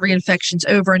bumblefoot reinfections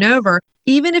over and over.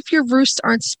 Even if your roosts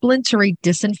aren't splintery,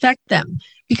 disinfect them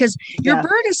because your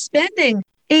bird is spending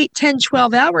 8, 10,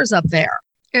 12 hours up there.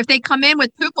 If they come in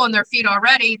with poop on their feet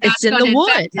already, that's it's in the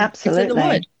wood. Absolutely. It's in the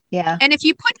wood. Yeah. And if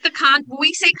you put when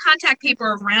we say contact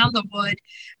paper around the wood,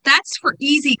 that's for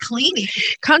easy cleaning.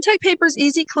 Contact paper is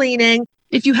easy cleaning.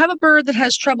 If you have a bird that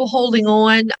has trouble holding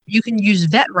on, you can use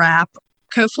vet wrap,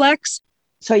 Coflex.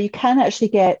 So you can actually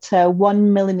get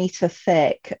 1 millimeter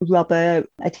thick rubber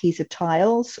adhesive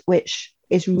tiles, which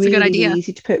is really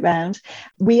easy to put around.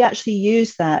 We actually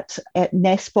use that at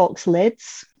nest box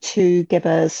lids to give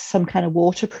us some kind of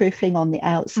waterproofing on the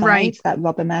outside, that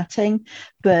rubber matting.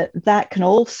 But that can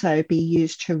also be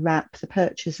used to wrap the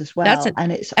perches as well. That's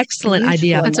an excellent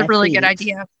idea. That's a really good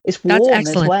idea. It's warm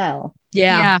as well.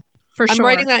 Yeah, for sure. I'm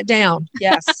writing that down.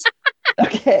 Yes.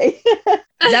 Okay.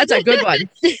 That's a good one.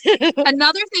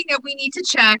 Another thing that we need to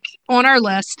check on our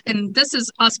list, and this is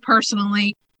us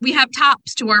personally, we have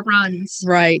tops to our runs.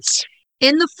 Right.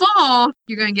 In the fall,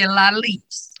 you're going to get a lot of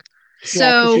leaves.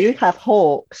 So you have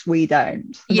hawks, we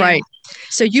don't. Yeah. Right.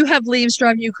 So you have leaves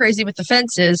driving you crazy with the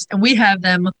fences, and we have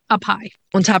them up high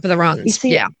on top of the runs. You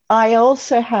see, I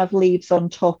also have leaves on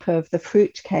top of the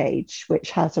fruit cage,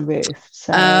 which has a roof.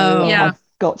 So I've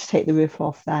got to take the roof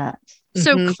off that.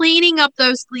 So cleaning up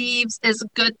those leaves is a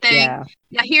good thing. Yeah.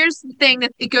 Now, here's the thing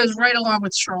that it goes right along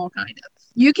with straw, kind of.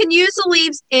 You can use the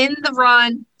leaves in the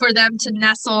run for them to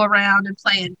nestle around and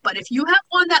play in. But if you have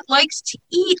one that likes to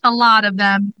eat a lot of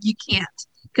them, you can't,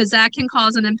 because that can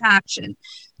cause an impaction.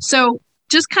 So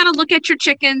just kind of look at your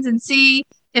chickens and see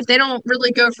if they don't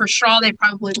really go for straw, they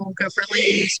probably won't go for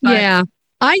leaves. But yeah.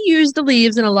 I use the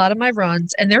leaves in a lot of my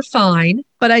runs, and they're fine.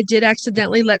 But I did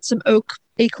accidentally let some oak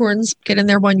acorns get in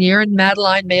there one year, and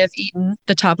Madeline may have eaten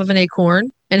the top of an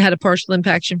acorn and had a partial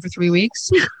impaction for 3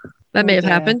 weeks. That may have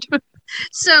happened.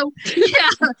 So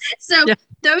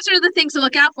those are the things to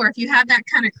look out for if you have that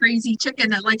kind of crazy chicken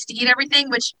that likes to eat everything,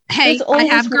 which, hey, I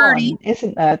have Gertie.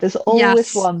 Isn't there? There's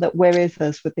always one that worries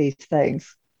us with these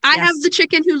things. I have the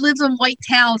chicken who lives on white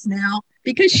towels now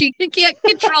because she can't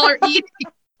control her eating.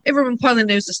 Everyone probably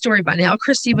knows the story by now.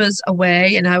 Christy was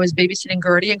away and I was babysitting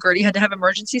Gertie, and Gertie had to have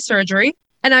emergency surgery.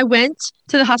 And I went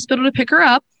to the hospital to pick her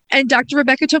up. And Dr.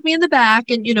 Rebecca took me in the back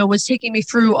and, was taking me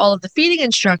through all of the feeding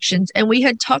instructions. And we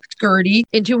had tucked Gertie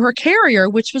into her carrier,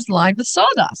 which was lined with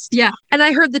sawdust. Yeah. And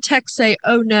I heard the text say,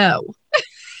 "Oh, no."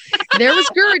 There was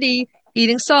Gertie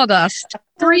eating sawdust.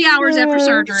 3 hours after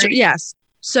surgery. So, yes.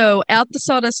 So out the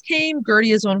sawdust came.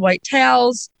 Gertie is on white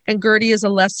towels. And Gertie is a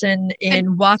lesson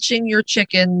in watching your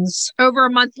chickens. Over a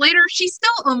month later, she's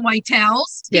still on white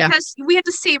towels because we had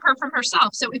to save her from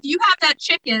herself. So if you have that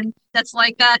chicken that's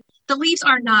like that, the leaves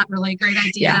are not really a great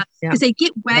idea because they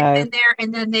get wet in there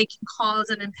and then they can cause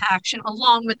an impaction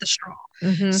along with the straw.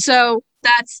 Mm-hmm. So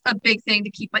that's a big thing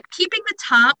to keep. But keeping the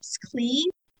tops clean,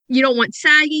 you don't want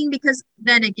sagging because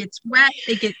then it gets wet,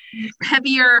 they get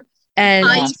heavier. And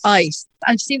ice.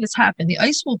 I've seen this happen. The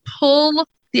ice will pull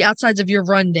the outsides of your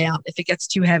run down if it gets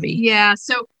too heavy. Yeah,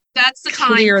 so that's the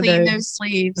time to clean those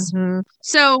sleeves. Mm-hmm.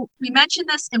 So we mentioned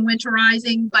this in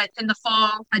winterizing, but in the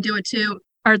fall, I do it too.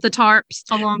 Are the tarps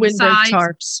along the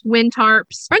sides. Wind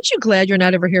tarps. Aren't you glad you're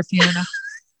not over here, Fiona?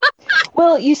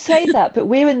 Well, you say that, but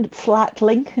we're in flat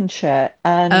Lincolnshire,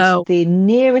 and the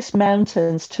nearest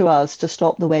mountains to us to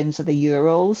stop the winds are the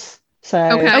Urals. So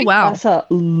that's a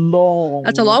long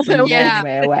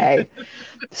way away.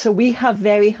 So we have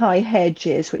very high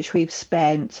hedges, which we've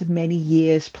spent many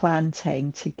years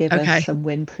planting to give us some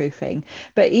windproofing.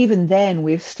 But even then,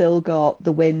 we've still got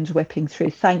the wind whipping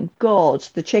through. Thank God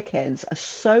the chickens are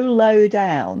so low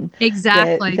down.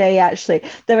 Exactly. They actually,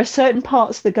 there are certain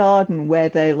parts of the garden where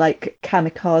they're like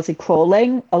kamikaze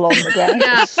crawling along the ground.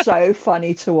 It's so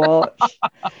funny to watch.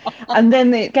 And then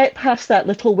they get past that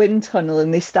little wind tunnel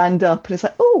and they stand up and it's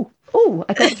like, oh,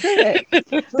 I got through it. But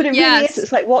it really is.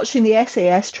 It's like watching the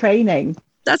SAS training.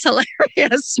 That's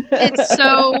hilarious. It's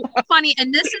so funny.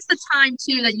 And this is the time,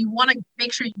 too, that you want to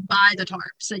make sure you buy the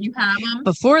tarps, that you have them.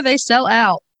 Before they sell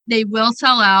out. They will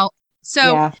sell out.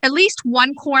 So at least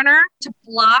one corner to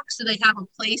block so they have a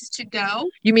place to go.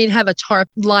 You mean have a tarp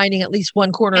lining at least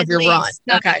one corner of your run?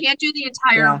 Now, if you can't do the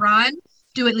entire run,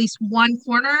 do at least one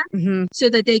corner so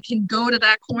that they can go to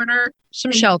that corner.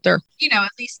 Some shelter. At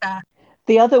least that.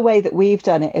 The other way that we've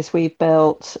done it is we've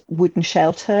built wooden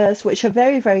shelters, which are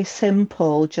very, very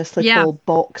simple, just little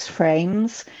box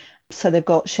frames. So they've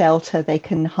got shelter they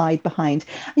can hide behind.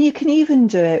 And you can even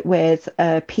do it with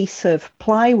a piece of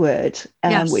plywood,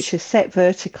 which is set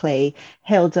vertically,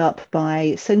 held up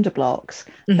by cinder blocks.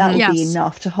 That would be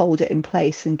enough to hold it in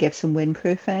place and give some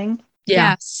windproofing.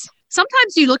 Yes.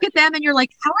 Sometimes you look at them and you're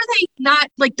like, how are they not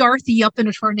like Dorothy up in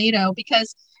a tornado?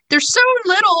 Because they're so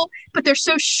little, but they're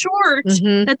so short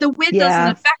that the wind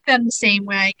doesn't affect them the same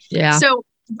way. Yeah. So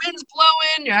wind's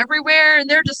blowing everywhere, and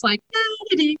they're just like,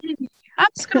 I'm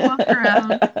just going to walk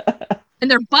around.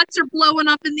 and their butts are blowing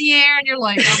up in the air, and you're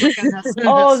like, oh my goodness.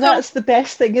 Oh, that's the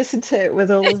best thing, isn't it?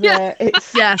 With all of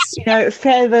it's Yes.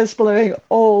 feathers blowing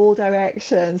all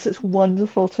directions. It's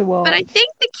wonderful to watch. But I think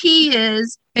the key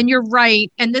is, and you're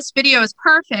right, and this video is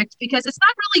perfect because it's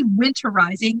not really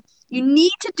winterizing. You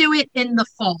need to do it in the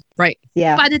fall. Right.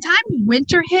 Yeah. By the time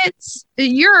winter hits,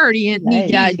 you're already in knee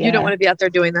deep. Yeah, you don't want to be out there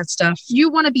doing that stuff. You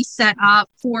want to be set up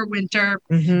for winter.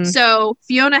 Mm-hmm. So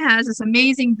Fiona has this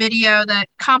amazing video that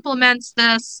complements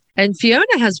this. And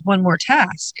Fiona has one more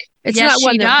task. It's Yes, not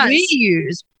one she that does. we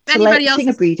use. Anybody else?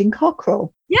 Selecting a breeding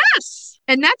cockerel. Yes.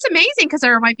 And that's amazing because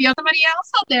there might be somebody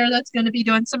else out there that's going to be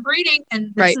doing some breeding.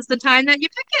 And this is the time that you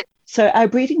pick it. So our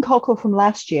breeding cockerel from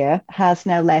last year has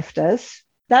now left us.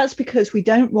 That's because we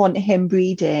don't want him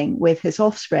breeding with his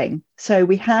offspring. So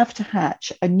we have to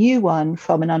hatch a new one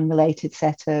from an unrelated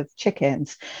set of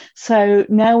chickens. So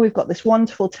now we've got this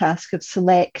wonderful task of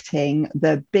selecting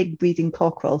the big breeding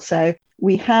cockerel. So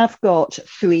we have got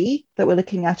 3 that we're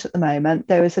looking at the moment.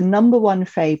 There is a number 1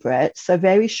 favourite. So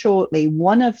very shortly,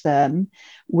 one of them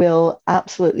will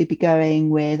absolutely be going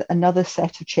with another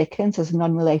set of chickens as an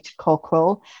unrelated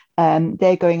cockerel.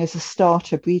 They're going as a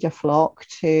starter breeder flock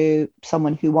to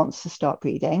someone who wants to start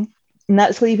breeding. And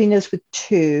that's leaving us with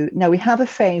 2. Now, we have a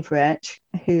favourite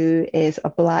who is a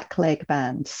black leg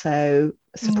band. So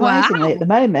surprisingly, at the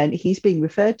moment, he's being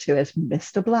referred to as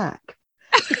Mr. Black.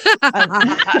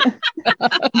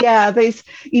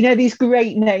 These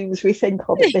great names we think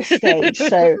of at this stage.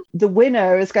 So the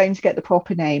winner is going to get the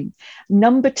proper name.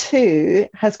 Number 2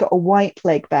 has got a white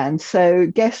leg band. So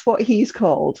guess what he's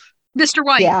called? Mr.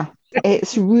 White. Yeah.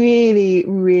 It's really,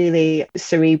 really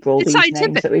cerebral, it's these scientific.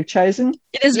 names that we've chosen.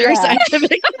 It is very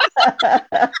scientific.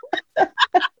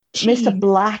 Mr.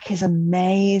 Black is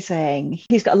amazing.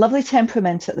 He's got a lovely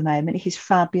temperament at the moment. He's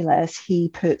fabulous. He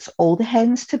puts all the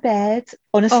hens to bed.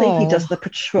 Honestly, he does the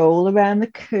patrol around the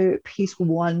coop. He's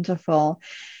wonderful.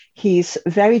 He's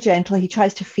very gentle. He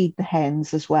tries to feed the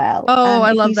hens as well. Oh,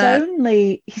 I love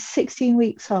that. He's 16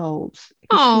 weeks old.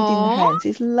 He's feeding the hens.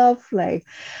 He's lovely.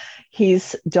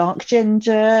 He's dark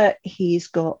ginger. He's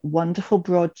got wonderful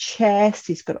broad chest.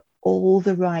 He's got all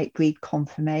the right breed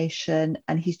conformation,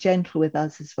 and he's gentle with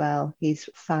us as well. He's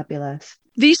fabulous.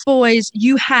 These boys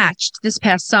you hatched this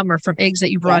past summer from eggs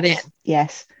that you brought in.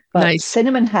 Yes. But nice.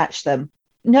 Cinnamon hatched them.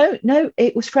 No,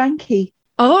 it was Frankie.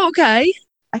 Oh, okay.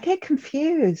 I get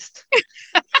confused.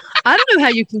 I don't know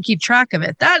how you can keep track of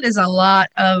it. That is a lot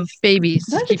of babies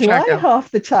to keep track of.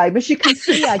 Half the time. As you can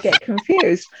see, I get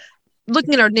confused.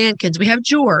 Looking at our Nankins, we have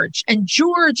George, and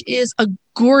George is a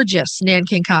gorgeous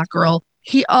Nankin cockerel.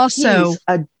 He's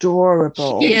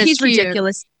adorable. He's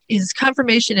ridiculous. His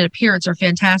conformation and appearance are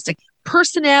fantastic.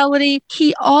 Personality,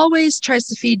 he always tries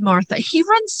to feed Martha. He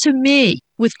runs to me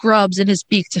with grubs in his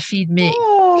beak to feed me.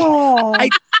 Oh.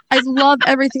 I love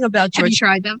everything about George. Have you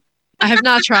tried them? I have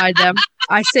not tried them.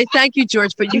 I say thank you,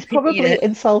 George, but he's probably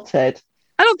insulted.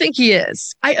 I don't think he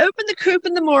is. I open the coop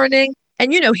in the morning,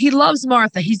 and he loves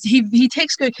Martha. He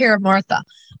takes good care of Martha,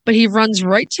 but he runs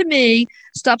right to me,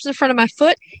 stops in front of my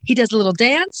foot. He does a little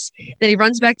dance, then he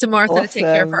runs back to Martha to take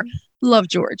care of her. Love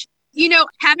George.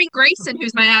 Having Grayson,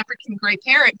 who's my African gray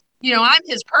parrot, I'm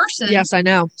his person. Yes, I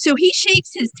know. So he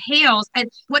shakes his tails.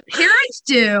 And what parents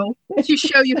do to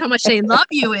show you how much they love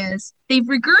you is they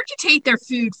regurgitate their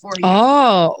food for you.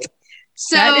 Oh,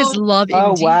 so that is love indeed.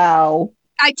 Oh, wow.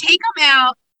 I take him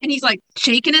out and he's like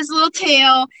shaking his little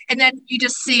tail. And then you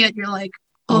just see it. You're like,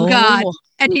 oh God.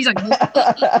 And he's like,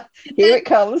 here it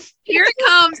comes. Here it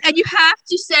comes. And you have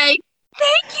to say,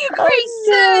 thank you, Grayson.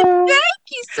 Oh, no.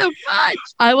 Thank you so much.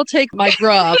 I will take my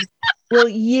grub. Well,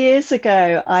 years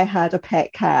ago, I had a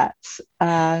pet cat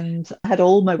and I had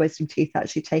all my wisdom teeth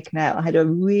actually taken out. I had a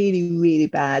really, really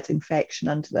bad infection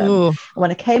under them. Ooh. And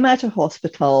when I came out of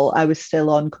hospital, I was still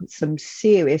on some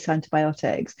serious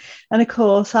antibiotics. And of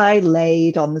course, I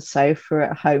laid on the sofa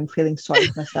at home feeling sorry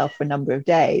for myself for a number of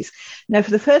days. Now,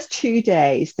 for the first 2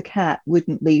 days, the cat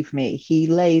wouldn't leave me. He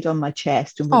laid on my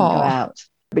chest and wouldn't go out.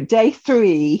 But day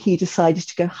 3, he decided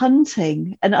to go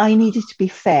hunting and I needed to be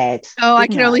fed. Oh, I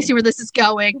can only see where this is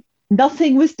going.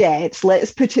 Nothing was dead,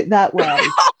 let's put it that way.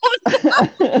 Oh,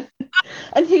 no.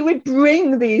 And he would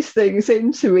bring these things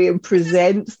into me and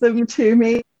present them to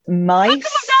me. Mice,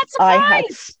 I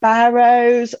had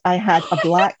sparrows, I had a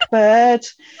blackbird,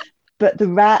 but the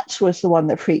rat was the one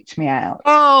that freaked me out.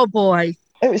 Oh, boy.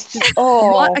 It was just,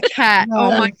 what a cat. No.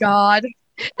 Oh, my God.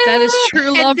 That is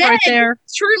true love right there.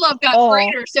 True love got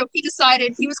greater, so he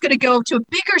decided he was going to go to a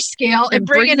bigger scale and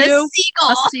bring in a seagull.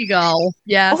 A seagull,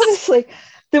 yes. Honestly,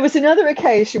 There was another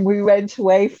occasion we went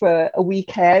away for a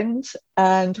weekend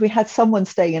and we had someone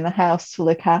staying in the house to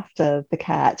look after the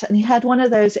cat. And he had one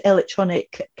of those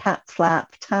electronic cat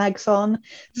flap tags on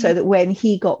so that when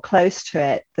he got close to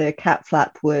it, the cat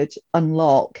flap would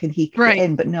unlock and he could get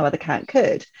in, but no other cat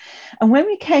could. And when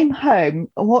we came home,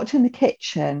 I walked in the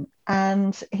kitchen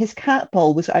and his cat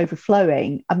bowl was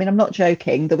overflowing. I mean, I'm not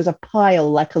joking. There was a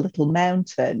pile like a little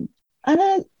mountain. And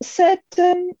I said,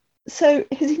 so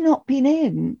has he not been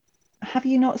in? Have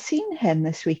you not seen him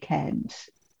this weekend?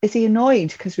 Is he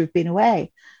annoyed because we've been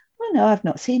away? Oh, no, I've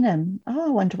not seen him. Oh, I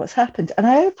wonder what's happened. And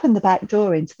I opened the back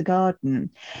door into the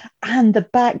garden. And the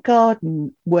back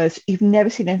garden was, you've never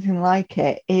seen anything like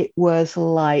it. It was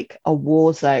like a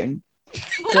war zone.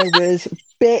 There was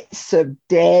bits of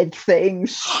dead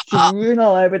things strewn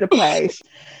all over the place.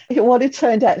 What had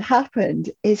turned out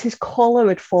happened is his collar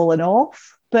had fallen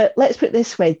off. But let's put it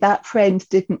this way, that friend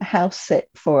didn't house sit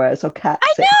for us or cat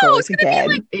sit for us again.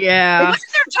 Like, it wasn't their job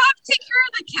to take care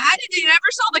of the cat and they never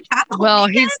saw the cat the whole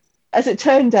weekend? As it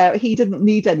turned out, he didn't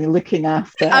need any looking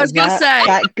after. I was going to say.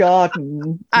 That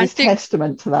garden was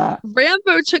testament to that.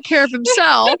 Rambo took care of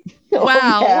himself. Oh,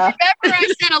 wow. Yeah. Remember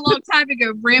I said a long time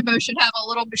ago, Rambo should have a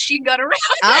little machine gun around.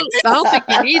 I don't think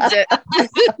he needs it.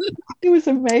 It was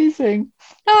amazing.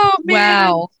 Oh, man.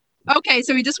 Wow. Okay,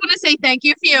 so we just want to say thank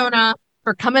you, Fiona,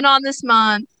 for coming on this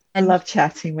month. I love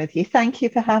chatting with you. Thank you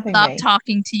for having Love me.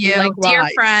 talking to you, Likewise. dear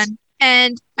friend.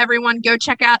 And everyone, go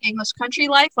check out English Country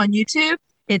Life on YouTube.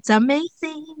 It's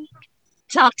amazing.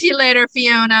 Talk to you later,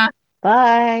 Fiona.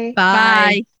 Bye.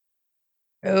 Bye.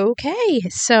 Okay,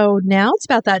 so now it's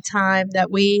about that time that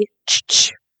we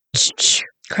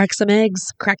Crack some eggs.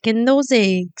 cracking those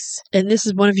eggs. And this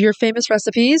is one of your famous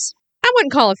recipes. I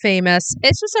wouldn't call it famous.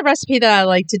 It's just a recipe that I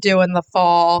like to do in the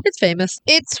fall. It's famous.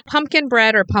 It's pumpkin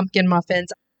bread or pumpkin muffins.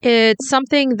 It's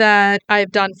something that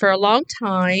I've done for a long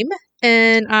time,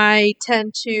 and I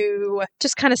tend to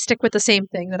just kind of stick with the same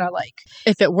thing that I like.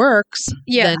 If it works,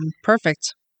 Yeah. then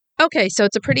perfect. Okay, so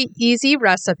it's a pretty easy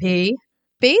recipe.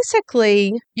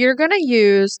 Basically, you're going to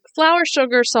use flour,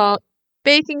 sugar, salt,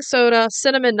 baking soda,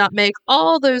 cinnamon, nutmeg,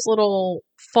 all those little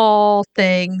fall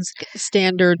things.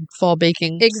 Standard fall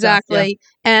baking. Exactly.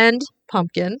 And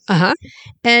pumpkin. Uh-huh.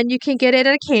 And you can get it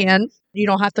in a can. You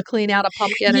don't have to clean out a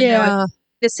pumpkin and do it. Yeah.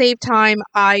 To save time,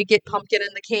 I get pumpkin in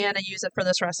the can and use it for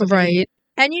this recipe. Right.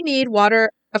 And you need water,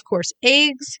 of course,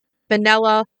 eggs,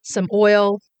 vanilla, some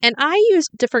oil, and I use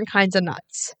different kinds of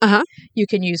nuts. Uh-huh. You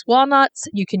can use walnuts,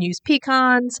 you can use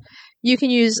pecans, you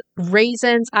can use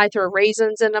raisins. I throw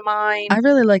raisins into mine. I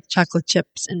really like chocolate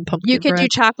chips and pumpkin You can bread. do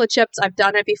chocolate chips. I've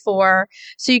done it before.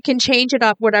 So you can change it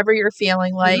up whatever you're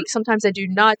feeling like. Sometimes I do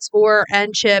nuts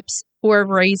and chips or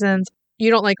raisins. You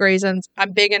don't like raisins.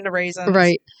 I'm big into raisins.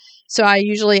 Right. So I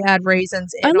usually add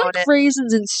raisins in I on like it.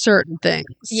 raisins in certain things.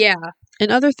 Yeah.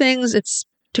 In other things, it's,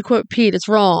 to quote Pete, it's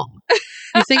wrong.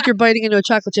 You think you're biting into a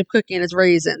chocolate chip cookie and it's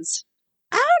raisins.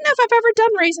 I don't know if I've ever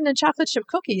done raisin and chocolate chip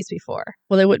cookies before.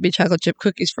 Well, they wouldn't be chocolate chip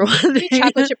cookies for one thing.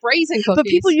 Chocolate chip raisin cookies. But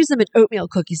people use them in oatmeal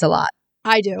cookies a lot.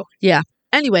 I do.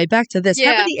 Anyway, back to this.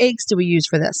 How Yeah. many eggs do we use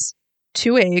for this?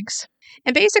 2 eggs.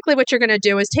 And basically what you're going to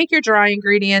do is take your dry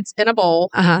ingredients in a bowl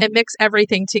Uh-huh. and mix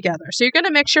everything together. So you're going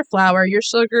to mix your flour, your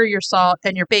sugar, your salt,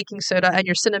 and your baking soda, and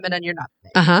your cinnamon and your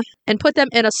nutmeg. Uh-huh. And put them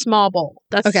in a small bowl.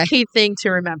 That's Okay. the key thing to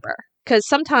remember. Because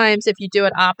sometimes if you do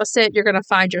it opposite, you're going to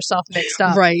find yourself mixed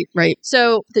up. Right.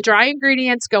 So the dry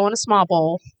ingredients go in a small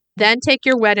bowl. Then take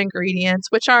your wet ingredients,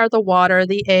 which are the water,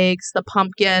 the eggs, the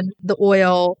pumpkin, the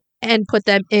oil, and put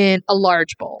them in a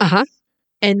large bowl. Uh-huh.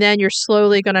 And then you're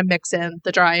slowly going to mix in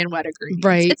the dry and wet ingredients.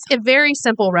 Right. It's a very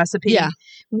simple recipe. Yeah.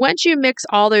 Once you mix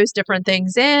all those different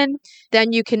things in,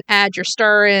 then you can add your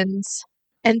stir-ins.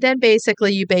 And then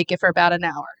basically you bake it for about an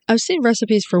hour. I've seen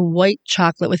recipes for white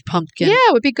chocolate with pumpkin. Yeah,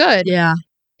 it would be good. Yeah.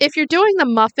 If you're doing the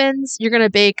muffins, you're going to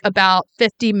bake about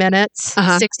 50 minutes,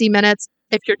 Uh-huh. 60 minutes.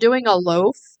 If you're doing a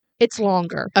loaf, it's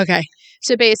longer. Okay.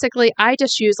 So basically, I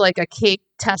just use like a cake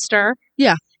tester.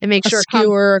 Yeah. And make A sure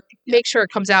skewer. make sure it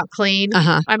comes out clean.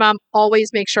 Uh-huh. My mom always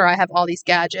makes sure I have all these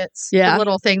gadgets. Yeah. The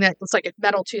little thing that looks like a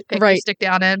metal toothpick you Right. stick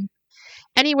down in.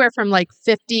 Anywhere from like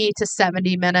 50 to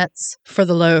 70 minutes For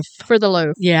the loaf. for the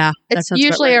loaf. Yeah. that It's sounds about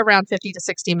usually right. around 50 to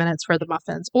 60 minutes for the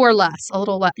muffins or less, a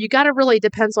little less. You got to really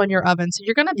depends on your oven. So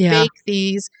you're going to Yeah. bake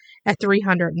these at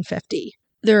 350.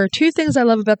 There are 2 things I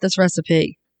love about this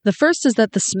recipe. The first is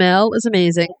that the smell is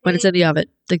amazing when it's in the oven.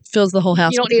 It fills the whole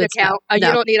house. You don't with need good a count. smell. You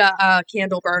No. don't need a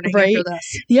candle burning Right. after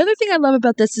this. The other thing I love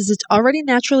about this is it's already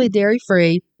naturally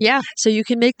dairy-free. Yeah, So you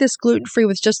can make this gluten-free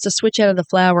with just a switch out of the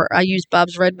flour. I use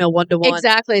Bob's Red Mill 1-to-1.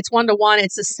 exactly. It's 1-to-1.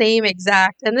 It's the same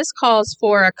exact. And this calls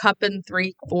for 1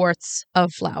 3/4 cups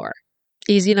of flour.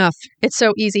 Easy enough. It's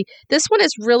so easy. This one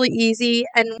is really easy,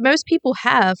 and most people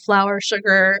have flour,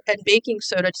 sugar, and baking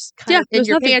soda just kind of in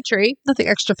your pantry. Nothing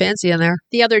extra fancy in there.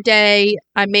 The other day,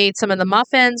 I made some of the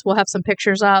muffins. We'll have some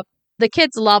pictures up. The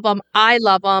kids love them. I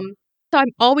love them. So I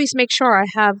always make sure I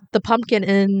have the pumpkin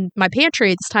in my pantry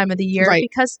this time of the year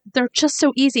because they're just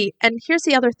so easy. And here's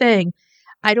the other thing.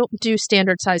 I don't do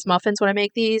standard size muffins when I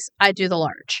make these. I do the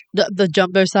large. The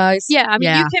jumbo size? Yeah. I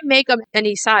mean, you can make them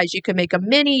any size. You can make them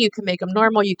mini. You can make them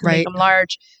normal. You can make them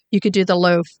large. You could do the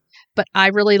loaf. But I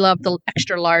really love the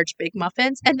extra large big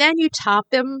muffins. And then you top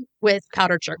them with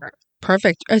powdered sugar.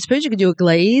 Perfect. I suppose you could do a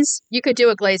glaze. You could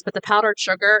do a glaze, but the powdered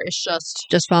sugar is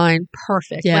just fine.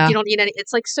 Perfect. Yeah. Like you don't need any.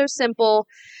 It's like so simple.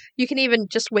 You can even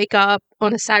just wake up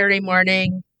on a Saturday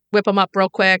morning, whip them up real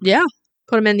quick. Yeah.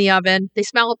 Put them in the oven. They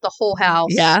smell up the whole house.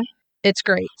 Yeah. It's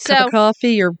great. Cup of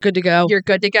coffee, you're good to go. You're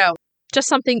good to go. Just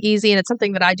something easy, and it's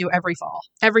something that I do every fall.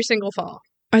 Every single fall.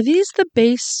 Are these the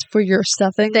base for your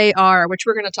stuffing? They are, which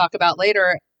we're going to talk about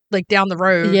later, like down the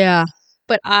road. Yeah.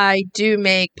 But I do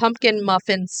make pumpkin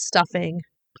muffin stuffing.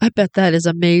 I bet that is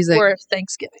amazing. For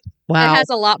Thanksgiving. Wow. It has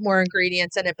a lot more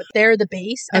ingredients in it, but they're the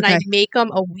base. And I make them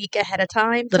a week ahead of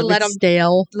time to let them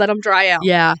stale. Let them dry out.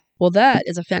 Yeah. Well, that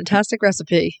is a fantastic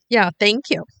recipe. Yeah. Thank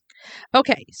you.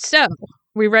 Okay. So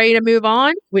we ready to move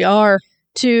on? We are.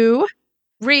 To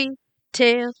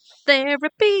retail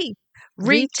therapy.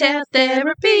 Retail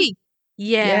therapy.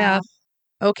 Yeah.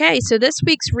 Okay, so this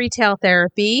week's retail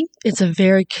therapy. It's a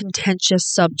very contentious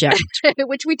subject.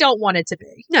 Which we don't want it to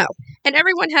be. No. And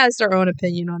everyone has their own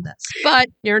opinion on this. But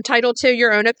you're entitled to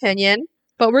your own opinion.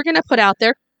 But we're going to put out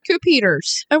there Coop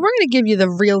heaters. And we're going to give you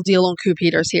the real deal on Coop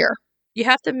heaters here. You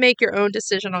have to make your own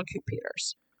decision on Coop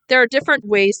heaters. There are different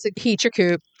ways to heat your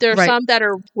coop. There are some that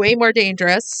are way more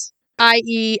dangerous,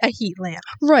 i.e. a heat lamp.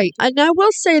 Right. And I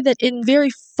will say that in very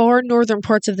far northern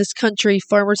parts of this country,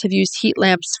 farmers have used heat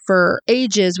lamps for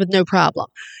ages with no problem.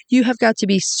 You have got to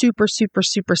be super, super,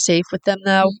 super safe with them,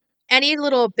 though. Any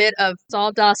little bit of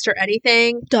sawdust or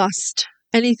anything. Dust.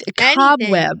 Anything.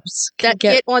 Cobwebs. That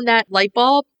get on that light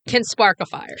bulb can spark a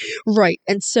fire. Right.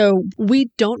 And so we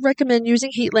don't recommend using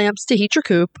heat lamps to heat your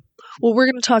coop. What we're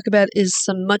going to talk about is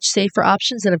some much safer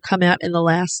options that have come out in the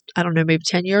last, I don't know, maybe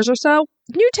 10 years or so.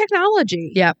 New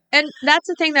technology. Yeah. And that's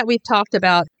the thing that we've talked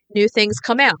about. New things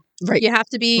come out. Right. You have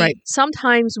to be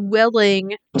sometimes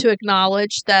willing to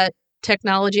acknowledge that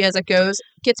technology as it goes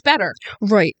gets better.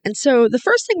 Right. And so the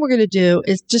first thing we're going to do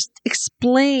is just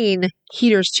explain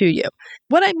heaters to you.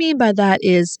 What I mean by that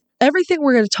is everything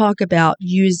we're going to talk about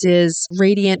uses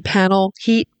radiant panel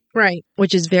heat. Right.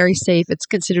 Which is very safe. It's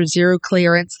considered zero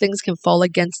clearance. Things can fall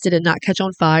against it and not catch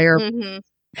on fire. Mm-hmm.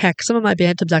 Heck, some of my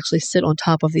bantams actually sit on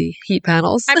top of the heat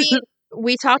panels. I mean,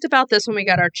 we talked about this when we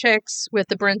got our chicks with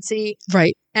the Brincy.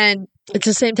 Right. And it's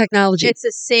the same technology. It's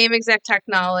the same exact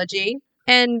technology.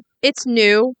 And it's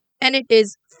new. And it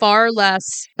is far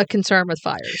less a concern with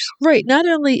fires. Right. Not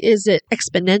only is it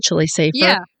exponentially safer.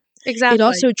 Yeah, exactly. It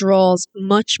also draws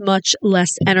much, much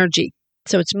less energy.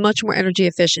 So it's much more energy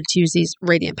efficient to use these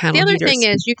radiant panel heaters. The other thing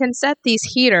is you can set these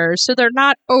heaters so they're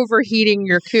not overheating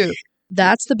your coop.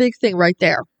 That's the big thing right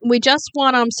there. We just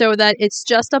want them so that it's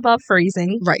just above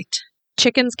freezing. Right.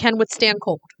 Chickens can withstand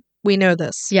cold. We know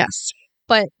this. Yes.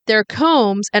 But their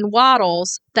combs and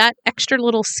wattles, that extra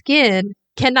little skin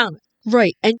cannot.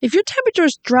 Right. And if your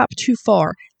temperatures drop too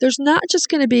far, there's not just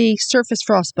going to be surface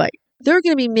frostbite. There are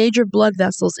going to be major blood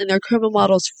vessels in their comb and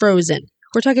wattles frozen.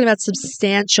 We're talking about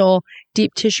substantial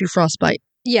deep tissue frostbite.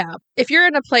 Yeah. If you're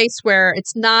in a place where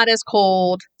it's not as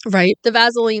cold, right, the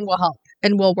Vaseline will help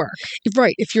and will work.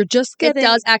 Right. If you're just getting... It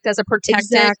does act as a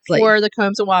protectant for the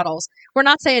combs and wattles. We're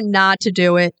not saying not to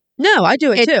do it. No, I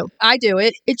do it too. I do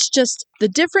it. It's just the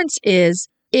difference is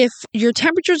if your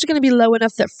temperatures are going to be low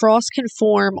enough that frost can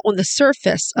form on the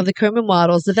surface of the comb and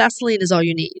wattles, the Vaseline is all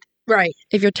you need. Right.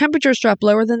 If your temperatures drop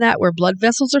lower than that, where blood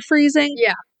vessels are freezing,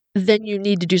 then you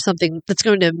need to do something that's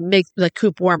going to make the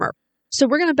coop warmer. So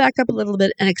we're going to back up a little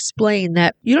bit and explain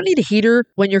that you don't need a heater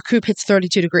when your coop hits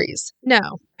 32 degrees. No.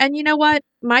 And you know what?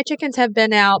 My chickens have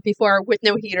been out before with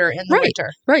no heater in the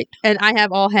winter. Right. And I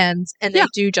have all hens and they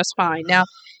do just fine. Now,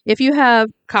 if you have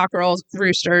cockerels,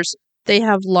 roosters, they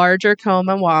have larger comb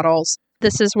and wattles.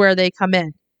 This is where they come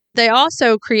in. They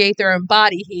also create their own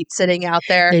body heat sitting out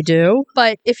there. They do.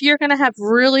 But if you're going to have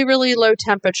really, really low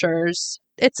temperatures,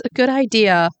 it's a good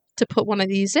idea to put one of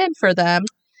these in for them.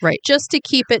 Right. Just to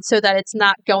keep it so that it's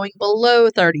not going below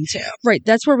 32. Right.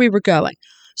 That's where we were going.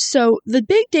 So the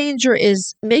big danger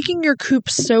is making your coop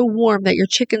so warm that your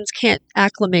chickens can't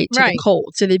acclimate to the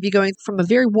cold. So they'd be going from a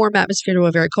very warm atmosphere to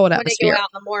a very cold atmosphere. When they go out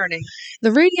in the morning.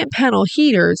 The radiant panel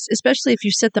heaters, especially if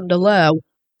you set them to low,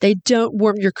 They don't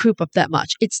warm your coop up that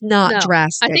much. It's not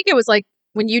drastic. I think it was like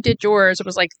when you did yours, it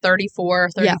was like 34,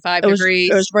 35 degrees.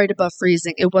 It was right above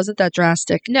freezing. It wasn't that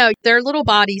drastic. No, their little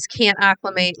bodies can't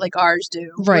acclimate like ours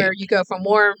do. Right. Where you go from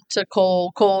warm to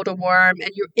cold, cold to warm,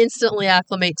 and you instantly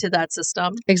acclimate to that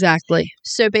system. Exactly.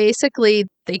 So basically,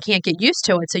 they can't get used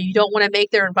to it. So you don't want to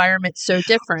make their environment so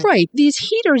different. Right. These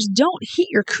heaters don't heat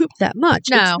your coop that much.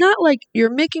 No. It's not like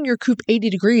you're making your coop 80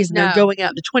 degrees and they're going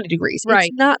out to 20 degrees. Right.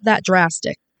 It's not that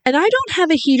drastic. And I don't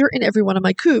have a heater in every one of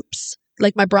my coops.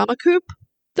 Like my Brahma coop,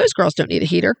 those girls don't need a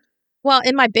heater. Well,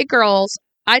 in my big girls,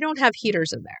 I don't have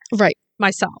heaters in there. Right.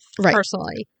 Myself, right.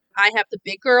 Personally. I have the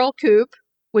big girl coop,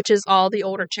 which is all the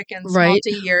older chickens,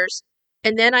 multi-years.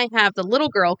 And then I have the little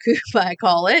girl coop, I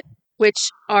call it, which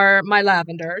are my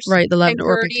lavenders. Right, the lavender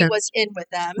Orpingtons. Orpingtons. Was in with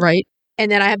them. Right.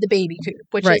 And then I have the baby coop,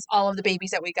 which is all of the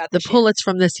babies that we got this year. The pullets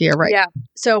from this year, right. Yeah.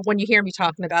 So when you hear me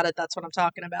talking about it, that's what I'm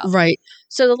talking about. Right.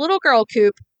 So the little girl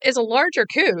coop is a larger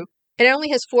coop. It only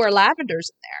has 4 lavenders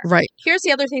in there. Right. Here's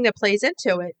the other thing that plays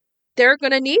into it. They're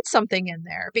going to need something in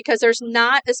there because there's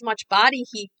not as much body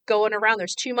heat going around.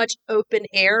 There's too much open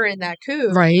air in that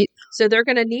coop. Right. So they're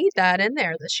going to need that in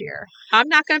there this year. I'm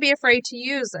not going to be afraid to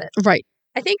use it. Right.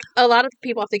 I think a lot of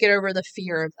people have to get over the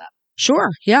fear of them.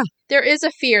 Sure. Yeah. There is a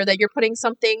fear that you're putting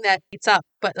something that heats up,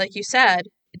 but like you said,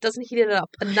 it doesn't heat it up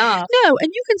enough. No, and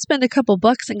you can spend a couple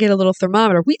bucks and get a little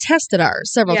thermometer. We tested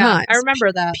ours several times. I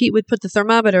remember that. Pete would put the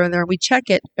thermometer in there and we check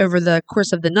it over the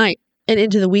course of the night and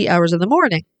into the wee hours of the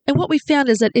morning. And what we found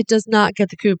is that it does not get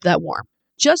the coop that warm.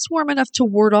 Just warm enough to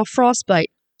ward off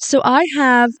frostbite. So I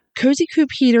have cozy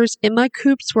coop heaters in my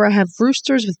coops where I have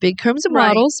roosters with big combs and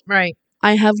wattles. Right.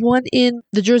 I have one in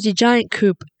the Jersey Giant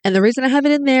coop, and the reason I have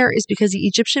it in there is because the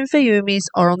Egyptian Fayumis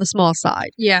are on the small side.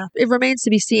 Yeah. It remains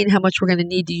to be seen how much we're going to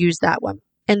need to use that one.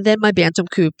 And then my Bantam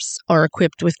coops are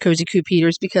equipped with cozy coop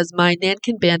heaters because my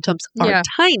Nankin Bantams are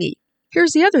tiny.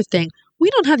 Here's the other thing. We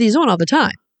don't have these on all the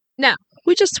time. No.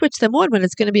 We just switch them on when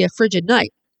it's going to be a frigid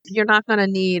night. You're not going to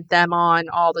need them on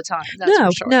all the time. That's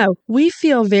for sure. No. We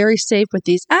feel very safe with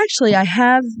these. Actually, I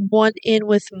have one in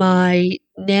with my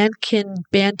Nankin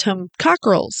Bantam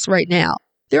cockerels right now.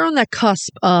 They're on that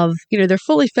cusp of, they're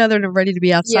fully feathered and ready to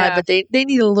be outside, but they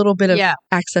need a little bit of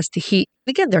access to heat.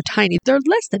 Again, they're tiny. They're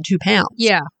less than 2 pounds.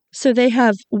 Yeah. So they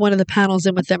have one of the panels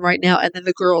in with them right now, and then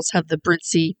the girls have the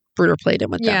Brintsey brooder plate in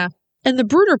with them. And the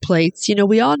brooder plates,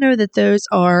 we all know that those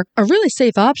are a really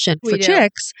safe option for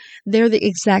chicks. They're the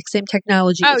exact same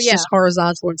technology. It's just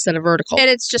horizontal instead of vertical. And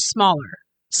it's just smaller.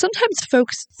 Sometimes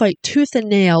folks fight tooth and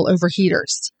nail over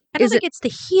heaters. I don't think it's the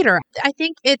heater. I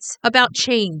think it's about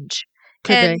change.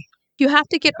 And you have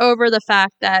to get over the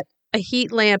fact that a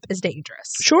heat lamp is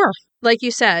dangerous. Sure. Like you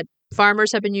said,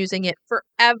 farmers have been using it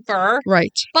forever.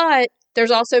 Right. But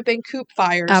there's also been coop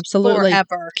fires. Absolutely.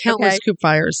 Forever. Countless coop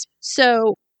fires.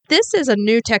 So this is a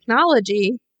new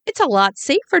technology. It's a lot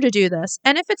safer to do this.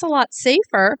 And if it's a lot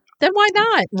safer, then why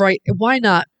not? Right. Why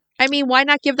not? I mean, why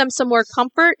not give them some more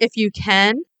comfort if you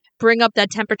can? Bring up that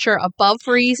temperature above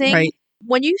freezing. Right.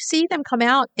 When you see them come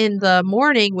out in the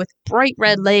morning with bright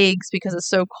red legs because it's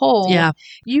so cold,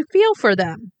 you feel for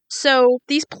them. So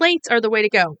these plates are the way to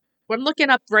go. We're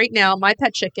looking up right now. My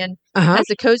Pet Chicken has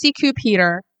a cozy coop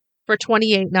heater for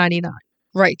 $28.99.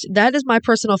 Right. That is my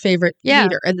personal favorite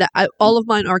heater. And all of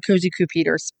mine are cozy coop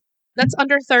heaters. That's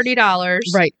under $30.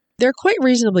 Right. They're quite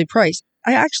reasonably priced.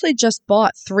 I actually just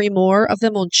bought 3 more of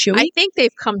them on Chewy. I think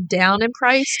they've come down in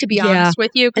price, to be honest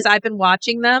with you, because I've been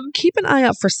watching them. Keep an eye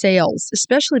out for sales,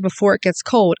 especially before it gets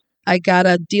cold. I got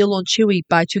a deal on Chewy,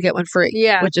 buy 2, get 1 free,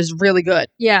 which is really good.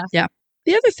 Yeah. Yeah.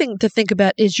 The other thing to think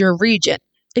about is your region.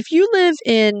 If you live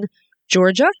in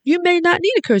Georgia, you may not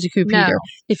need a cozy coop heater.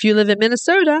 If you live in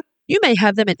Minnesota, you may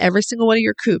have them in every single one of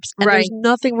your coops. And there's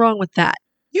nothing wrong with that.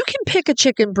 You can pick a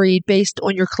chicken breed based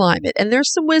on your climate, and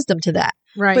there's some wisdom to that.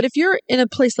 Right. But if you're in a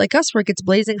place like us where it gets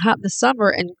blazing hot in the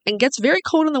summer and gets very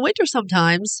cold in the winter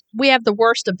sometimes. We have the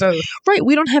worst of both. Right.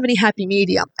 We don't have any happy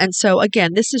medium. And so,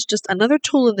 again, this is just another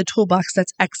tool in the toolbox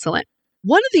that's excellent.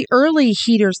 One of the early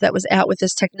heaters that was out with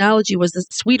this technology was the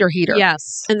sweeter heater.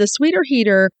 Yes. And the sweeter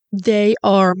heater, they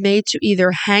are made to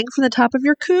either hang from the top of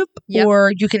your coop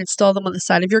or you can install them on the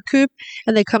side of your coop.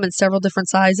 And they come in several different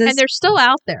sizes. And they're still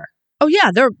out there. Oh,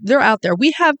 yeah, they're out there.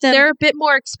 We have them. They're a bit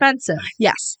more expensive.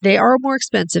 Yes, they are more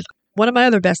expensive. One of my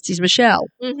other besties, Michelle.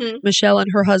 Mm-hmm. Michelle and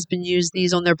her husband use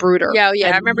these on their brooder. Yeah,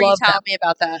 I remember you telling me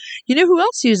about that. You know who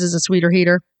else uses a sweeter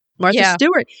heater? Martha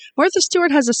Stewart. Martha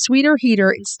Stewart has a sweeter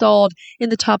heater installed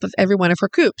in the top of every one of her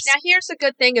coops. Now, here's a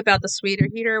good thing about the sweeter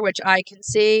heater, which I can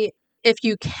see. If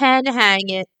you can hang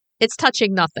it it's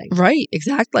touching nothing. Right,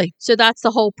 exactly. So that's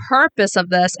the whole purpose of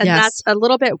this. And Yes. that's a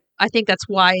little bit, I think that's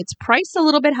why it's priced a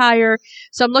little bit higher.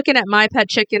 So I'm looking at My Pet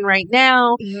Chicken right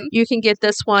now. Mhm. You can get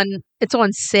this one. It's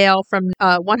on sale from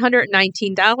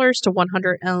 $119 to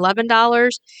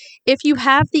 $111. If you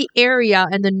have the area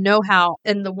and the know-how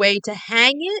and the way to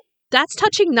hang it, that's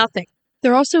touching nothing.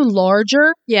 They're also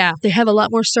larger. Yeah. They have a lot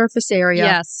more surface area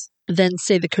Yes. than,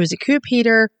 say, the Cozy Coop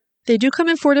heater. They do come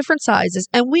in 4 different sizes,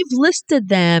 and we've listed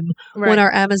them on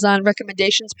our Amazon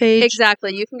recommendations page.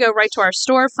 Exactly. You can go right to our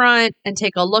storefront and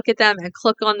take a look at them and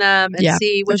click on them and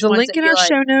see which There's a ones link that in you our like.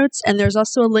 show notes, and there's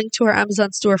also a link to our Amazon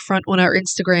storefront on our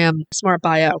Instagram Smart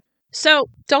Bio. So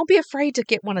don't be afraid to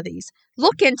get one of these.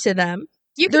 Look into them.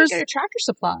 You can go to Tractor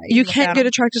Supply. You can't go to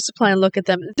Tractor Supply and look at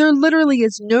them. There literally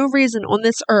is no reason on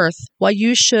this earth why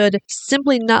you should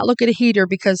simply not look at a heater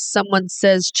because someone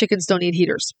says chickens don't need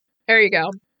heaters. There you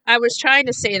go. I was trying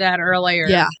to say that earlier.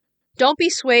 Yeah. Don't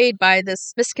be swayed by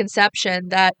this misconception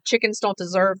that chickens don't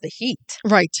deserve the heat.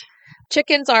 Right.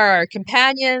 Chickens are our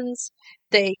companions.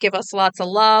 They give us lots of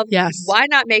love. Yes. Why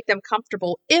not make them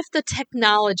comfortable if the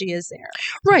technology is there?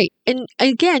 Right. And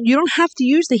again, you don't have to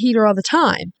use the heater all the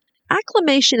time.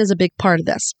 Acclimation is a big part of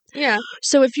this. Yeah.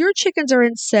 So if your chickens are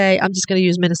in, say, I'm just going to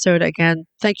use Minnesota again.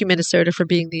 Thank you, Minnesota, for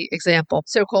being the example.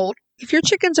 So cold. If your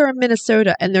chickens are in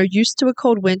Minnesota and they're used to a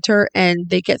cold winter and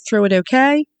they get through it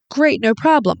okay, great, no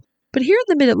problem. But here in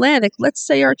the Mid-Atlantic, let's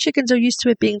say our chickens are used to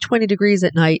it being 20 degrees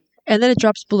at night and then it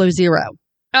drops below 0.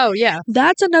 Oh, yeah.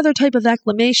 That's another type of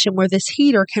acclimation where this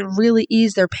heater can really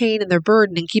ease their pain and their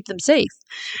burden and keep them safe.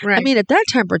 Right. I mean, at that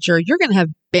temperature, you're going to have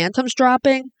bantams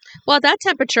dropping. Well, at that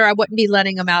temperature, I wouldn't be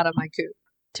letting them out of my coop,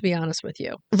 to be honest with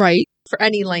you. Right. For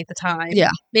any length of time. Yeah.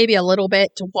 Maybe a little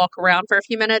bit to walk around for a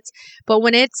few minutes. But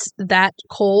when it's that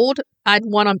cold, I'd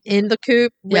want them in the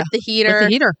coop with the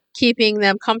heater, keeping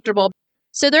them comfortable.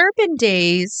 So there have been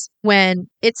days when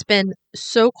it's been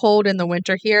so cold in the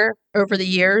winter here over the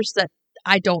years that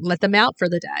I don't let them out for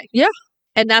the day. Yeah.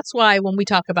 And that's why when we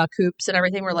talk about coops and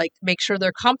everything, we're like, make sure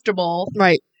they're comfortable.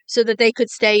 Right. So that they could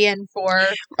stay in for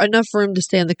enough room to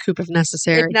stay in the coop if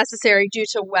necessary. If necessary due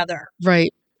to weather.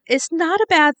 Right. It's not a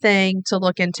bad thing to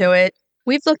look into it.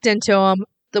 We've looked into them.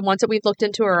 The ones that we've looked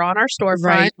into are on our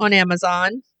storefront on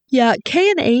Amazon. Yeah.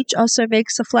 K&H also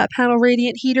makes a flat panel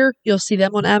radiant heater. You'll see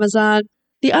them on Amazon.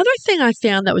 The other thing I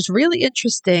found that was really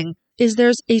interesting is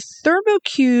there's a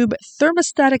ThermoCube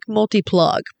thermostatic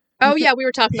multi-plug. Oh, yeah. We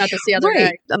were talking about this the other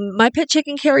day. My Pet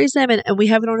Chicken carries them, and we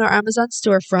have it on our Amazon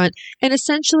storefront. And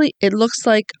essentially, it looks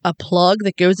like a plug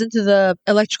that goes into the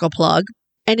electrical plug,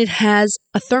 and it has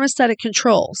a thermostatic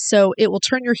control. So it will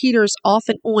turn your heaters off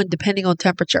and on depending on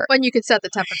temperature. When you can set the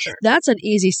temperature. That's an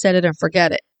easy set it and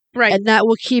forget it. Right. And that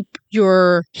will keep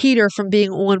your heater from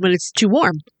being on when it's too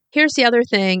warm. Here's the other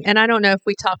thing, and I don't know if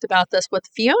we talked about this with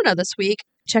Fiona this week,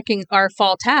 checking our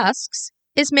fall tasks,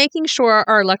 is making sure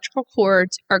our electrical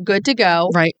cords are good to go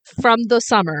from the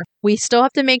summer. We still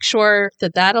have to make sure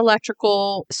that that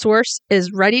electrical source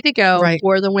is ready to go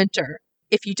for the winter.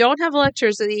 If you don't have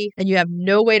electricity and you have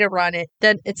no way to run it,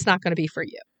 then it's not going to be for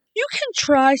you. You can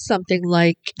try something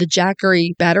like the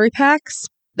Jackery battery packs.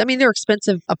 I mean, they're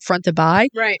expensive up front to buy,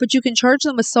 but you can charge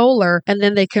them with solar and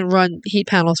then they can run heat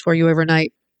panels for you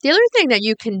overnight. The other thing that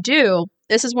you can do,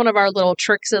 this is one of our little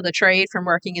tricks of the trade from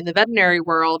working in the veterinary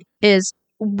world, is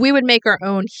we would make our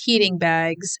own heating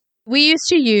bags. We used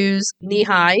to use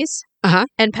knee-highs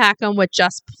and pack them with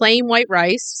just plain white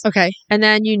rice. Okay. And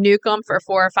then you nuke them for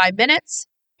 4 or 5 minutes,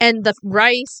 and the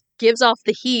rice gives off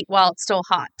the heat while it's still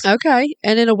hot. Okay.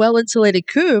 And in a well-insulated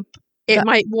coop, it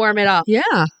might warm it up.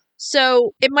 Yeah.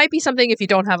 So it might be something if you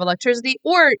don't have electricity,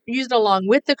 or use it along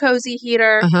with the cozy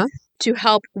heater to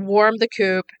help warm the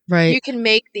coop. Right. You can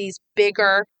make these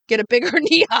bigger, get a bigger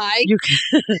knee-high. You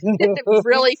can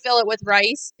really fill it with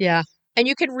rice. Yeah. And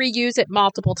you can reuse it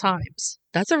multiple times.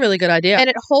 That's a really good idea. And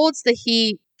it holds the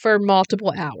heat for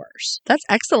multiple hours. That's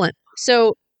excellent.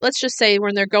 So let's just say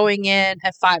when they're going in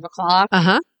at 5 o'clock,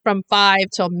 from 5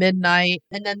 till midnight,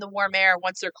 and then the warm air,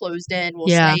 once they're closed in, will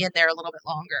stay in there a little bit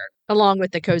longer, along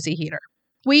with the cozy heater.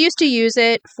 We used to use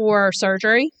it for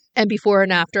surgery, and before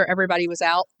and after everybody was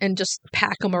out, and just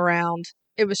pack them around.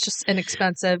 It was just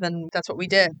inexpensive, and that's what we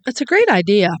did. That's a great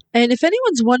idea. And if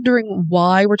anyone's wondering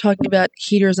why we're talking about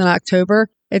heaters in October,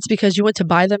 it's because you want to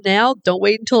buy them now. Don't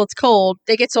wait until it's cold.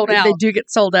 They get sold out. They do get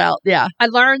sold out, yeah. I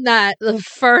learned that the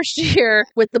first year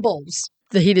with the bowls.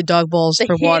 The heated dog bowls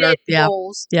for water.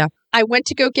 Bowls. Yeah. I went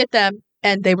to go get them,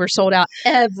 and they were sold out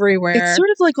everywhere. It's sort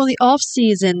of like on the off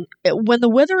season, when the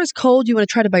weather is cold, you want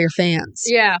to try to buy your fans.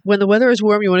 Yeah. When the weather is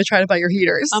warm, you want to try to buy your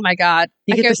heaters. Oh my God.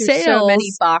 You I get go the through sales. so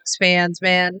many box fans,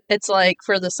 man. It's like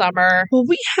for the summer. Well,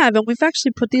 we have, and we've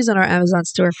actually put these on our Amazon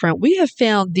storefront. We have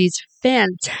found these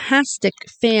fantastic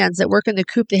fans that work in the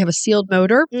Coop. They have a sealed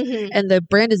motor, and the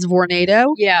brand is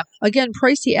Vornado. Yeah. Again,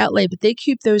 pricey outlay, but they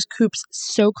keep those Coops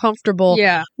so comfortable.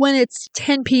 Yeah. When it's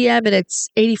 10 p.m. and it's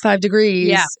 85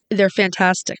 degrees, they're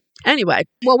fantastic. Anyway.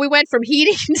 Well, we went from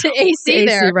heating to AC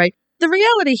there. Right. The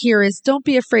reality here is don't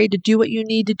be afraid to do what you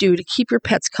need to do to keep your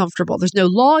pets comfortable. There's no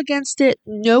law against it.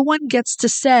 No one gets to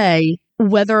say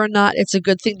whether or not it's a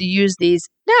good thing to use these.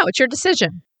 No, it's your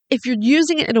decision. If you're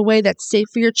using it in a way that's safe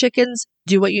for your chickens,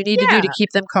 do what you need to do to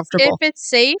keep them comfortable. If it's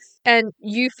safe and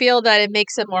you feel that it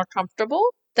makes them more comfortable,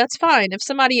 that's fine. If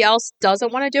somebody else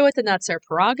doesn't want to do it, then that's their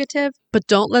prerogative. But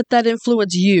don't let that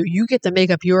influence you. You get to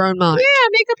make up your own mind. Yeah,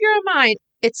 make up your own mind.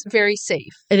 It's very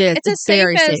safe. It is. It's as safe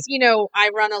as, I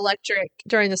run electric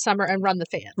during the summer and run the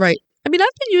fan. Right. I mean, I've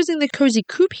been using the Cozy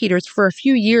Coop heaters for a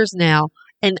few years now,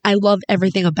 and I love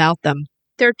everything about them.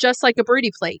 They're just like a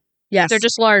broody plate. Yes. They're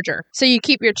just larger. So you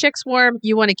keep your chicks warm.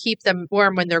 You want to keep them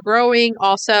warm when they're growing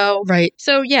also. Right.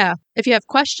 So yeah, if you have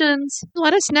questions,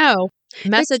 let us know.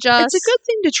 Message us. It's a good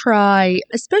thing to try,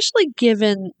 especially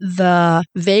given the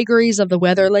vagaries of the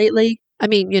weather lately. I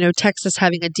mean, Texas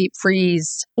having a deep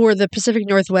freeze or the Pacific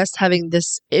Northwest having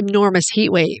this enormous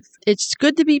heat wave. It's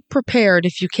good to be prepared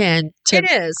if you can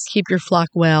to keep your flock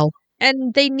well.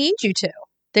 And they need you to.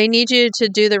 They need you to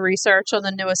do the research on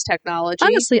the newest technology.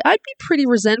 Honestly, I'd be pretty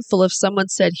resentful if someone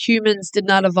said humans did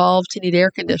not evolve to need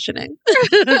air conditioning.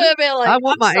 I'd be like, I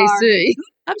want my AC.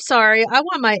 I'm sorry. I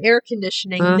want my air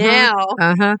conditioning now.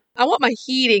 I want my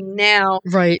heating now.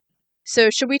 Right. So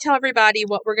should we tell everybody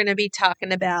what we're going to be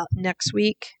talking about next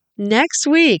week? Next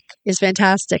week is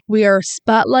fantastic. We are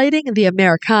spotlighting the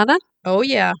Americana. Oh,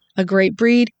 yeah. A great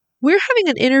breed. We're having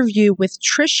an interview with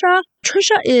Trisha.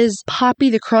 Trisha is Poppy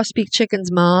the Crossbeak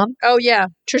Chicken's mom. Oh, yeah.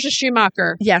 Trisha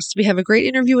Schumacher. Yes, we have a great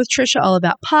interview with Trisha all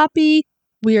about Poppy.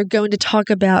 We are going to talk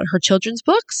about her children's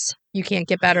books. You can't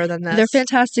get better than this. They're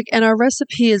fantastic. And our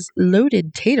recipe is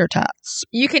loaded tater tots.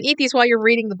 You can eat these while you're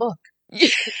reading the book.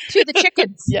 To the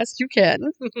chickens. Yes, you can.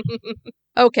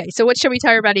 Okay, so what should we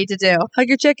tell everybody to do? Hug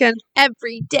your chicken.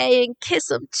 Every day and kiss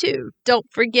them too. Don't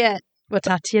forget. We'll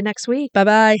talk to you next week.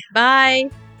 Bye-bye. Bye.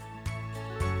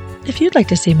 If you'd like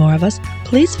to see more of us,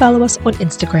 please follow us on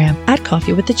Instagram at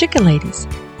Coffee with the Chicken Ladies.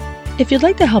 If you'd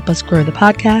like to help us grow the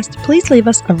podcast, please leave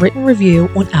us a written review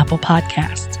on Apple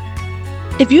Podcasts.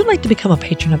 If you'd like to become a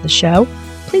patron of the show,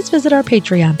 please visit our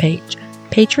Patreon page,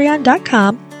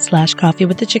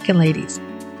 patreon.com/coffeewiththechickenladies.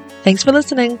 Thanks for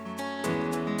listening.